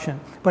destruction.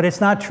 But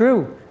it's not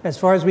true. As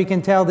far as we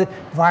can tell, that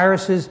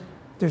viruses,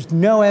 there's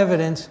no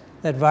evidence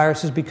that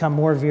viruses become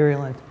more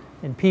virulent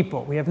in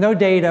people. We have no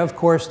data, of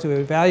course, to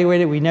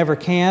evaluate it. We never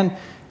can.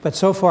 But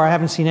so far, I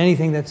haven't seen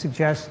anything that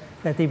suggests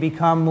that they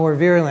become more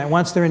virulent.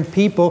 Once they're in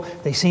people,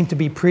 they seem to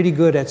be pretty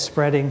good at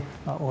spreading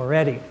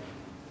already.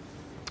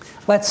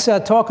 Let's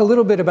talk a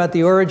little bit about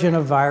the origin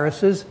of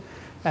viruses.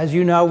 As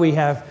you know, we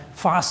have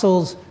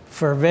fossils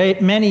for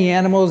many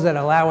animals that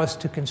allow us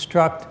to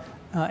construct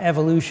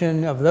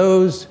evolution of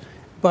those.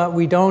 but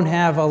we don't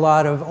have a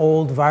lot of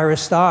old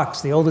virus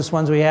stocks. The oldest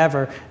ones we have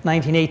are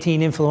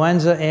 1918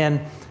 influenza and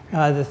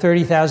the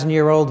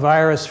 30,000-year-old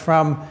virus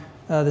from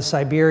the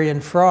Siberian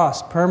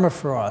frost,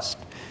 permafrost.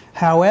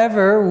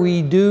 However,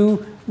 we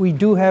do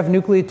have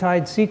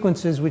nucleotide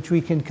sequences which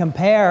we can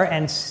compare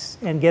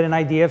and get an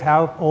idea of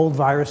how old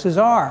viruses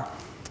are.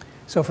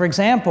 So for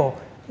example,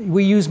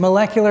 we use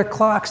molecular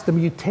clocks, the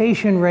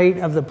mutation rate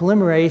of the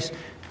polymerase,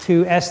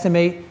 to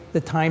estimate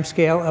the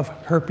timescale of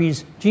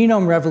herpes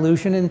genome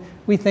revolution, and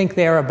we think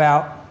they're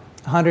about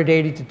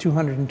 180 to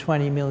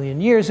 220 million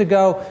years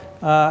ago,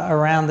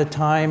 around the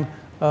time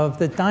of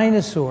the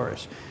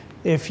dinosaurs.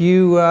 If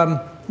you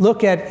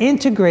look at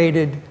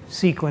integrated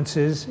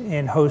sequences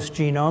in host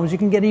genomes, you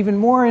can get even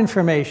more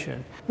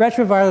information.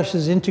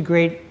 Retroviruses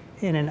integrate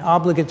in an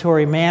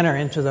obligatory manner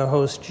into the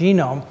host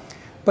genome,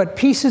 but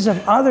pieces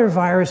of other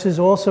viruses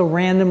also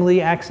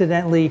randomly,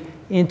 accidentally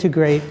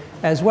integrate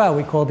as well.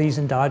 We call these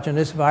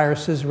endogenous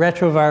viruses,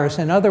 retrovirus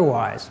and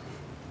otherwise.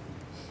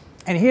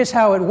 And here's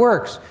how it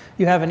works.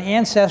 You have an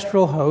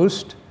ancestral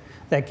host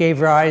that gave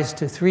rise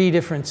to 3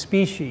 different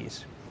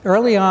species.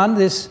 Early on,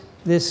 this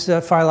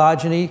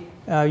phylogeny,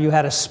 you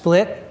had a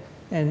split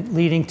and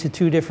leading to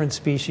 2 different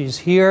species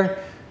here.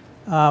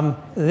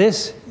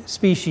 This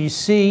species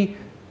C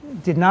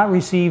did not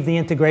receive the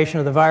integration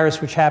of the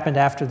virus which happened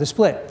after the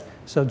split.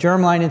 So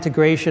germline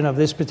integration of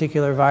this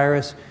particular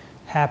virus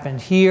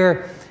happened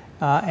here.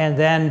 And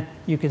then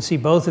you can see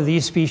both of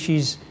these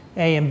species,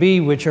 A and B,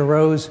 which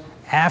arose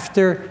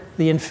after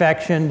the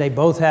infection. They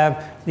both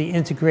have the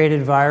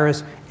integrated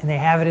virus, and they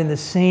have it in the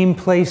same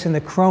place in the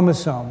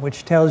chromosome,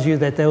 which tells you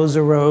that those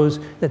arose,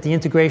 that the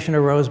integration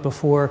arose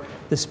before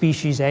the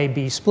species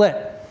A-B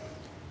split.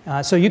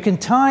 So you can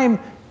time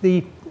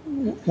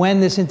when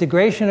this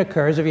integration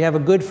occurs. If you have a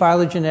good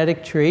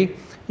phylogenetic tree,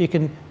 you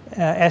can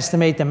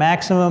estimate the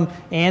maximum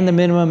and the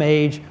minimum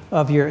age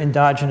of your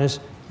endogenous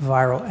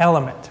viral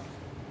element.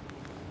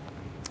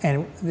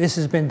 And this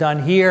has been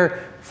done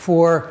here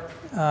for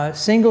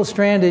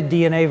single-stranded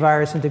DNA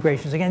virus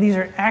integrations. Again, these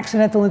are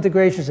accidental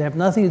integrations. They have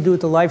nothing to do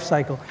with the life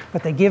cycle,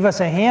 but they give us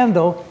a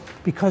handle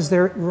because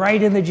they're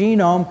right in the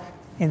genome,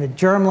 in the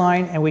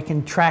germline, and we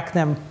can track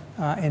them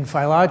in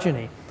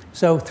phylogeny.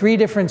 So 3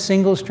 different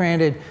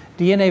single-stranded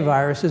DNA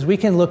viruses. We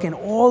can look in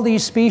all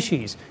these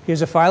species.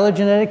 Here's a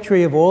phylogenetic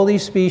tree of all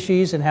these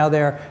species and how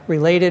they're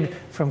related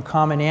from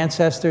common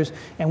ancestors.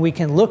 And we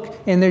can look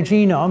in their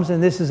genomes,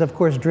 and this is, of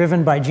course,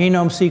 driven by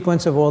genome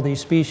sequence of all these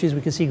species.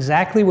 We can see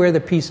exactly where the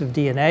piece of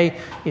DNA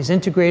is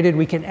integrated.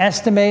 We can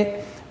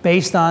estimate,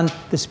 based on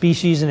the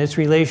species and its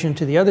relation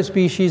to the other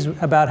species,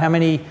 about how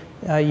many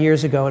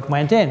years ago it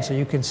went in. So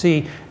you can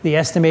see the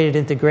estimated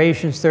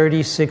integrations,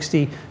 30,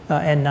 60,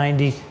 and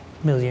 90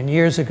 million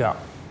years ago.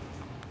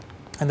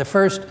 And the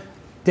first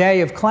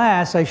day of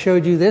class, I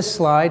showed you this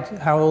slide,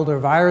 how old are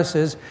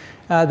viruses.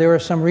 There are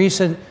some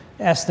recent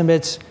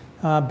estimates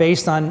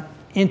based on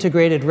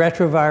integrated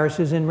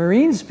retroviruses in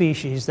marine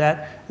species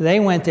that they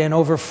went in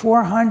over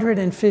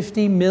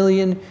 450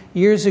 million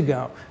years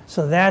ago.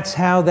 So that's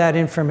how that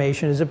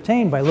information is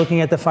obtained, by looking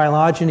at the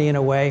phylogeny in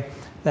a way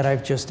that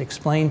I've just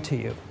explained to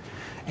you.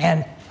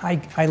 And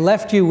I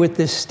left you with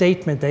this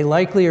statement: they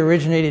likely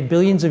originated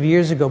billions of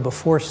years ago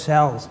before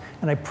cells.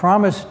 And I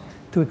promised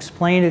to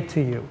explain it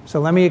to you. So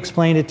let me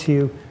explain it to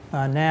you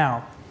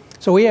now.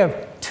 So we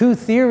have 2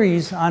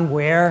 theories on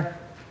where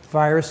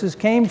viruses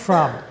came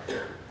from.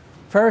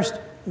 First,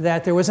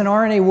 that there was an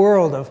RNA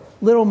world of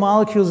little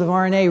molecules of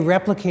RNA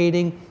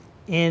replicating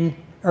in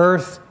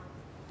Earth,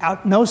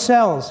 no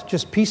cells,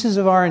 just pieces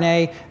of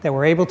RNA that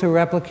were able to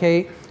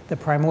replicate the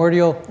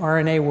primordial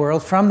RNA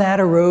world. From that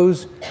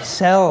arose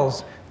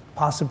cells,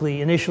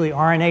 possibly initially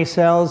RNA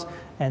cells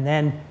and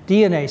then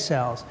DNA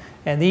cells.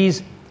 And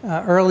these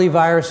early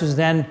viruses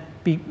then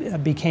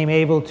became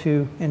able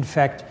to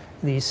infect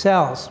these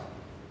cells.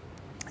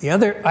 The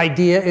other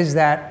idea is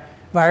that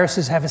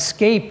viruses have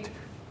escaped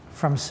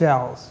from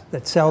cells,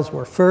 that cells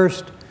were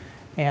first,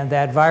 and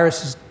that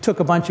viruses took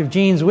a bunch of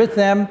genes with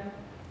them,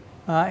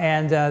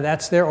 and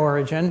that's their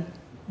origin.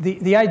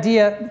 The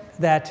idea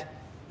that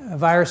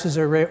viruses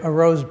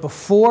arose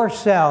before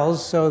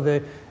cells, so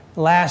the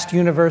last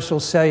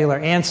universal cellular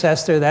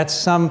ancestor, that's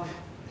some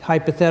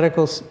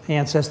hypothetical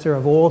ancestor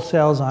of all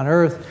cells on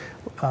Earth.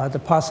 The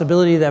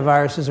possibility that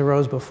viruses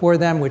arose before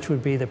them, which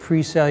would be the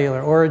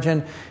precellular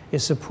origin,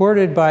 is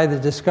supported by the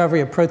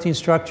discovery of protein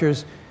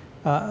structures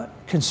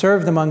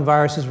conserved among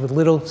viruses with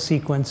little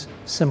sequence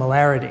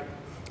similarity.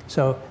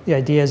 So the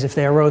idea is if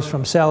they arose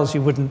from cells,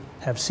 you wouldn't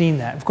have seen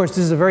that. Of course, this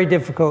is a very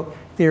difficult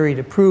theory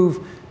to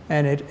prove,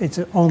 and it's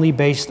only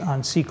based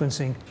on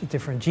sequencing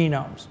different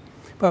genomes.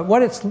 But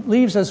what it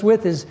leaves us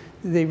with is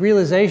the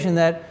realization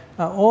that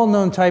all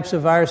known types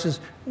of viruses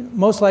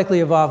most likely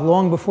evolved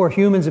long before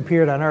humans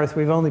appeared on Earth.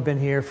 We've only been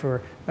here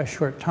for a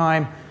short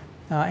time.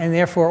 And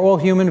therefore, all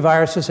human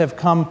viruses have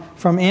come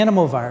from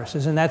animal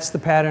viruses. And that's the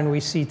pattern we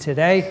see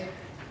today.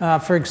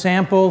 For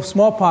example,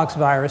 smallpox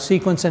virus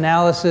sequence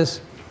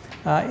analysis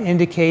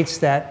indicates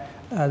that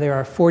there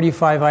are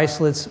 45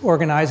 isolates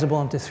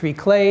organizable into 3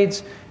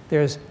 clades.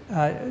 There's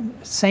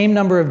same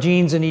number of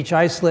genes in each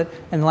isolate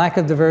and lack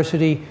of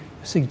diversity,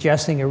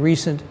 suggesting a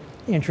recent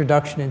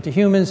introduction into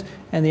humans.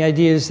 And the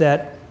idea is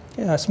that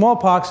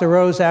smallpox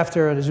arose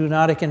after a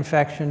zoonotic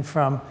infection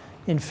from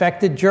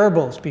infected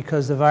gerbils,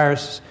 because the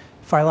virus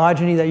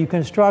phylogeny that you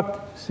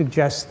construct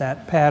suggests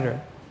that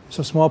pattern.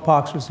 So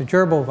smallpox was the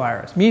gerbil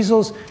virus.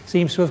 Measles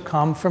seems to have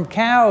come from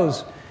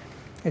cows.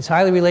 It's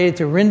highly related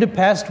to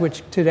rinderpest,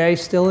 which today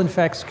still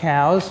infects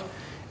cows.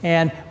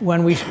 And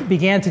when we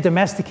began to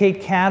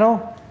domesticate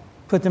cattle,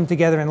 put them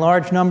together in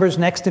large numbers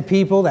next to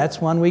people, that's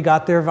when we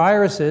got their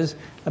viruses.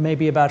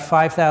 Maybe about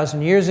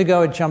 5,000 years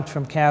ago, it jumped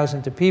from cows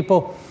into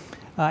people.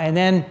 And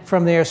then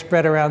from there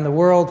spread around the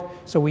world.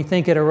 So we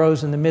think it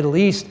arose in the Middle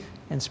East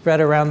and spread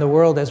around the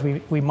world as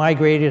we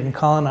migrated and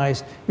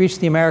colonized, reached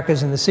the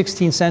Americas in the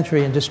 16th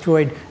century and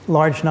destroyed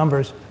large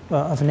numbers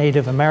of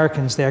Native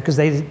Americans there, because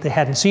they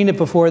hadn't seen it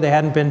before, they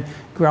hadn't been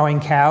growing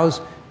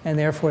cows, and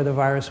therefore the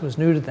virus was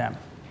new to them.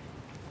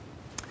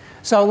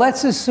 So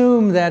let's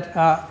assume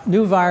that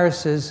new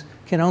viruses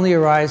can only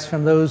arise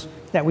from those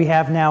that we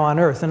have now on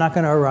Earth. They're not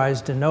going to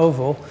arise de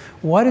novo.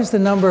 What is the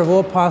number of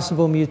all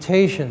possible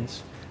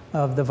mutations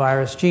of the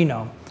virus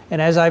genome?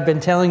 And as I've been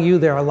telling you,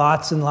 there are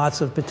lots and lots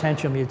of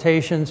potential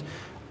mutations.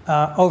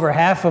 Over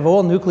half of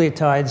all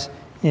nucleotides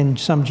in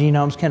some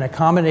genomes can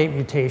accommodate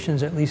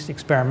mutations, at least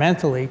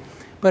experimentally.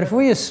 But if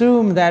we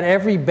assume that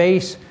every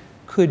base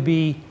could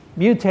be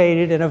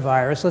mutated in a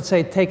virus, let's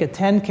say take a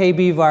 10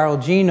 kb viral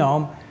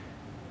genome,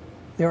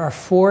 there are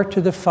 4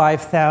 to the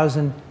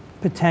 5,000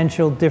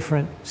 potential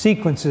different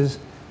sequences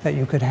that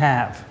you could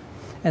have.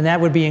 And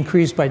that would be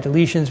increased by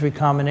deletions,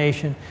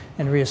 recombination,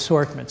 and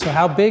reassortment. So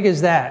how big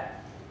is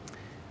that?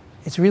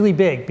 It's really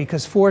big,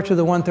 because 4 to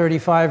the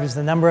 135 is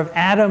the number of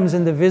atoms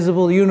in the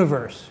visible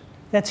universe.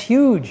 That's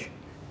huge.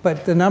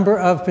 But the number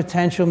of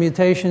potential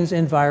mutations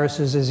in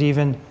viruses is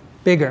even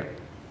bigger.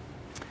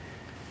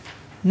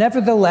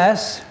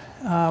 Nevertheless,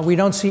 we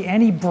don't see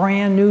any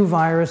brand new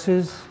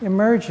viruses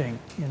emerging.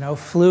 You know,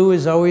 flu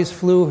is always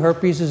flu,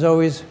 herpes is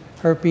always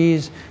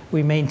herpes.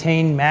 We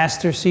maintain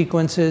master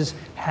sequences.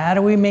 How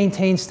do we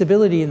maintain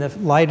stability in the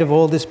light of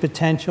all this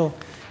potential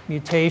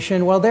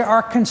mutation? Well, there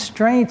are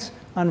constraints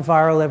on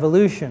viral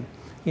evolution.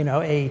 You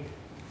know, a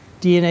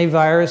DNA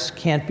virus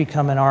can't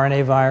become an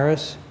RNA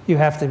virus. You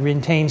have to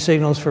maintain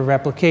signals for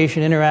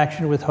replication,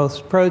 interaction with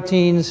host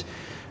proteins,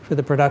 for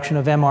the production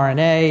of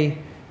mRNA.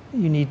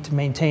 You need to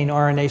maintain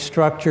RNA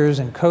structures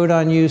and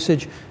codon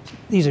usage.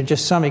 These are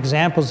just some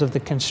examples of the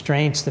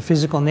constraints, the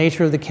physical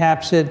nature of the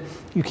capsid.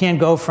 You can't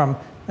go from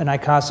an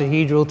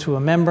icosahedral to a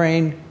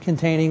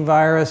membrane-containing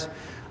virus.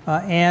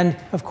 And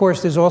of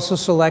course, there's also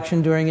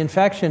selection during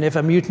infection. If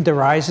a mutant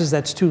arises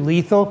that's too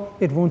lethal,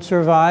 it won't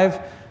survive.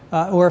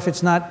 Or if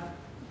it's not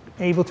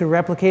able to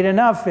replicate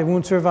enough, it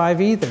won't survive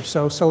either.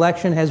 So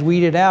selection has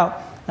weeded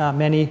out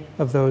many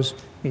of those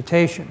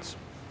mutations.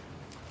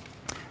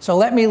 So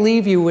let me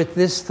leave you with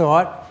this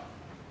thought.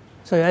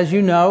 So as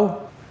you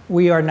know,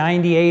 we are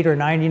 98 or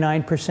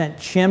 99%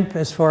 chimp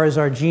as far as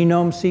our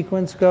genome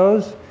sequence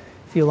goes.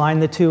 If you line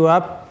the two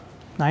up,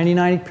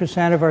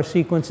 99% of our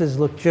sequences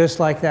look just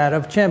like that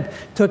of chimp. It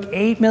took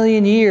 8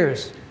 million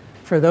years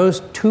for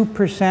those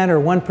 2% or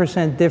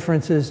 1%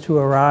 differences to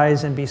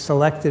arise and be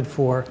selected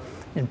for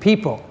in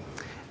people.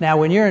 Now,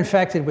 when you're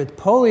infected with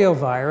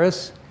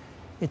poliovirus,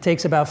 it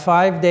takes about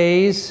 5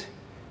 days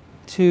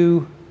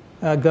to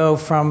go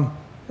from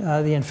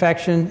the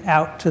infection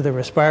out to the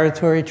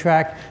respiratory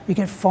tract. You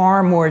get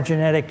far more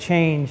genetic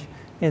change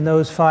in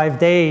those 5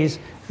 days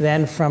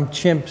than from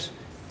chimps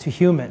to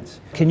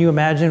humans. Can you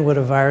imagine what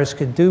a virus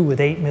could do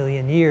with 8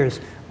 million years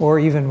or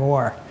even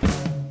more?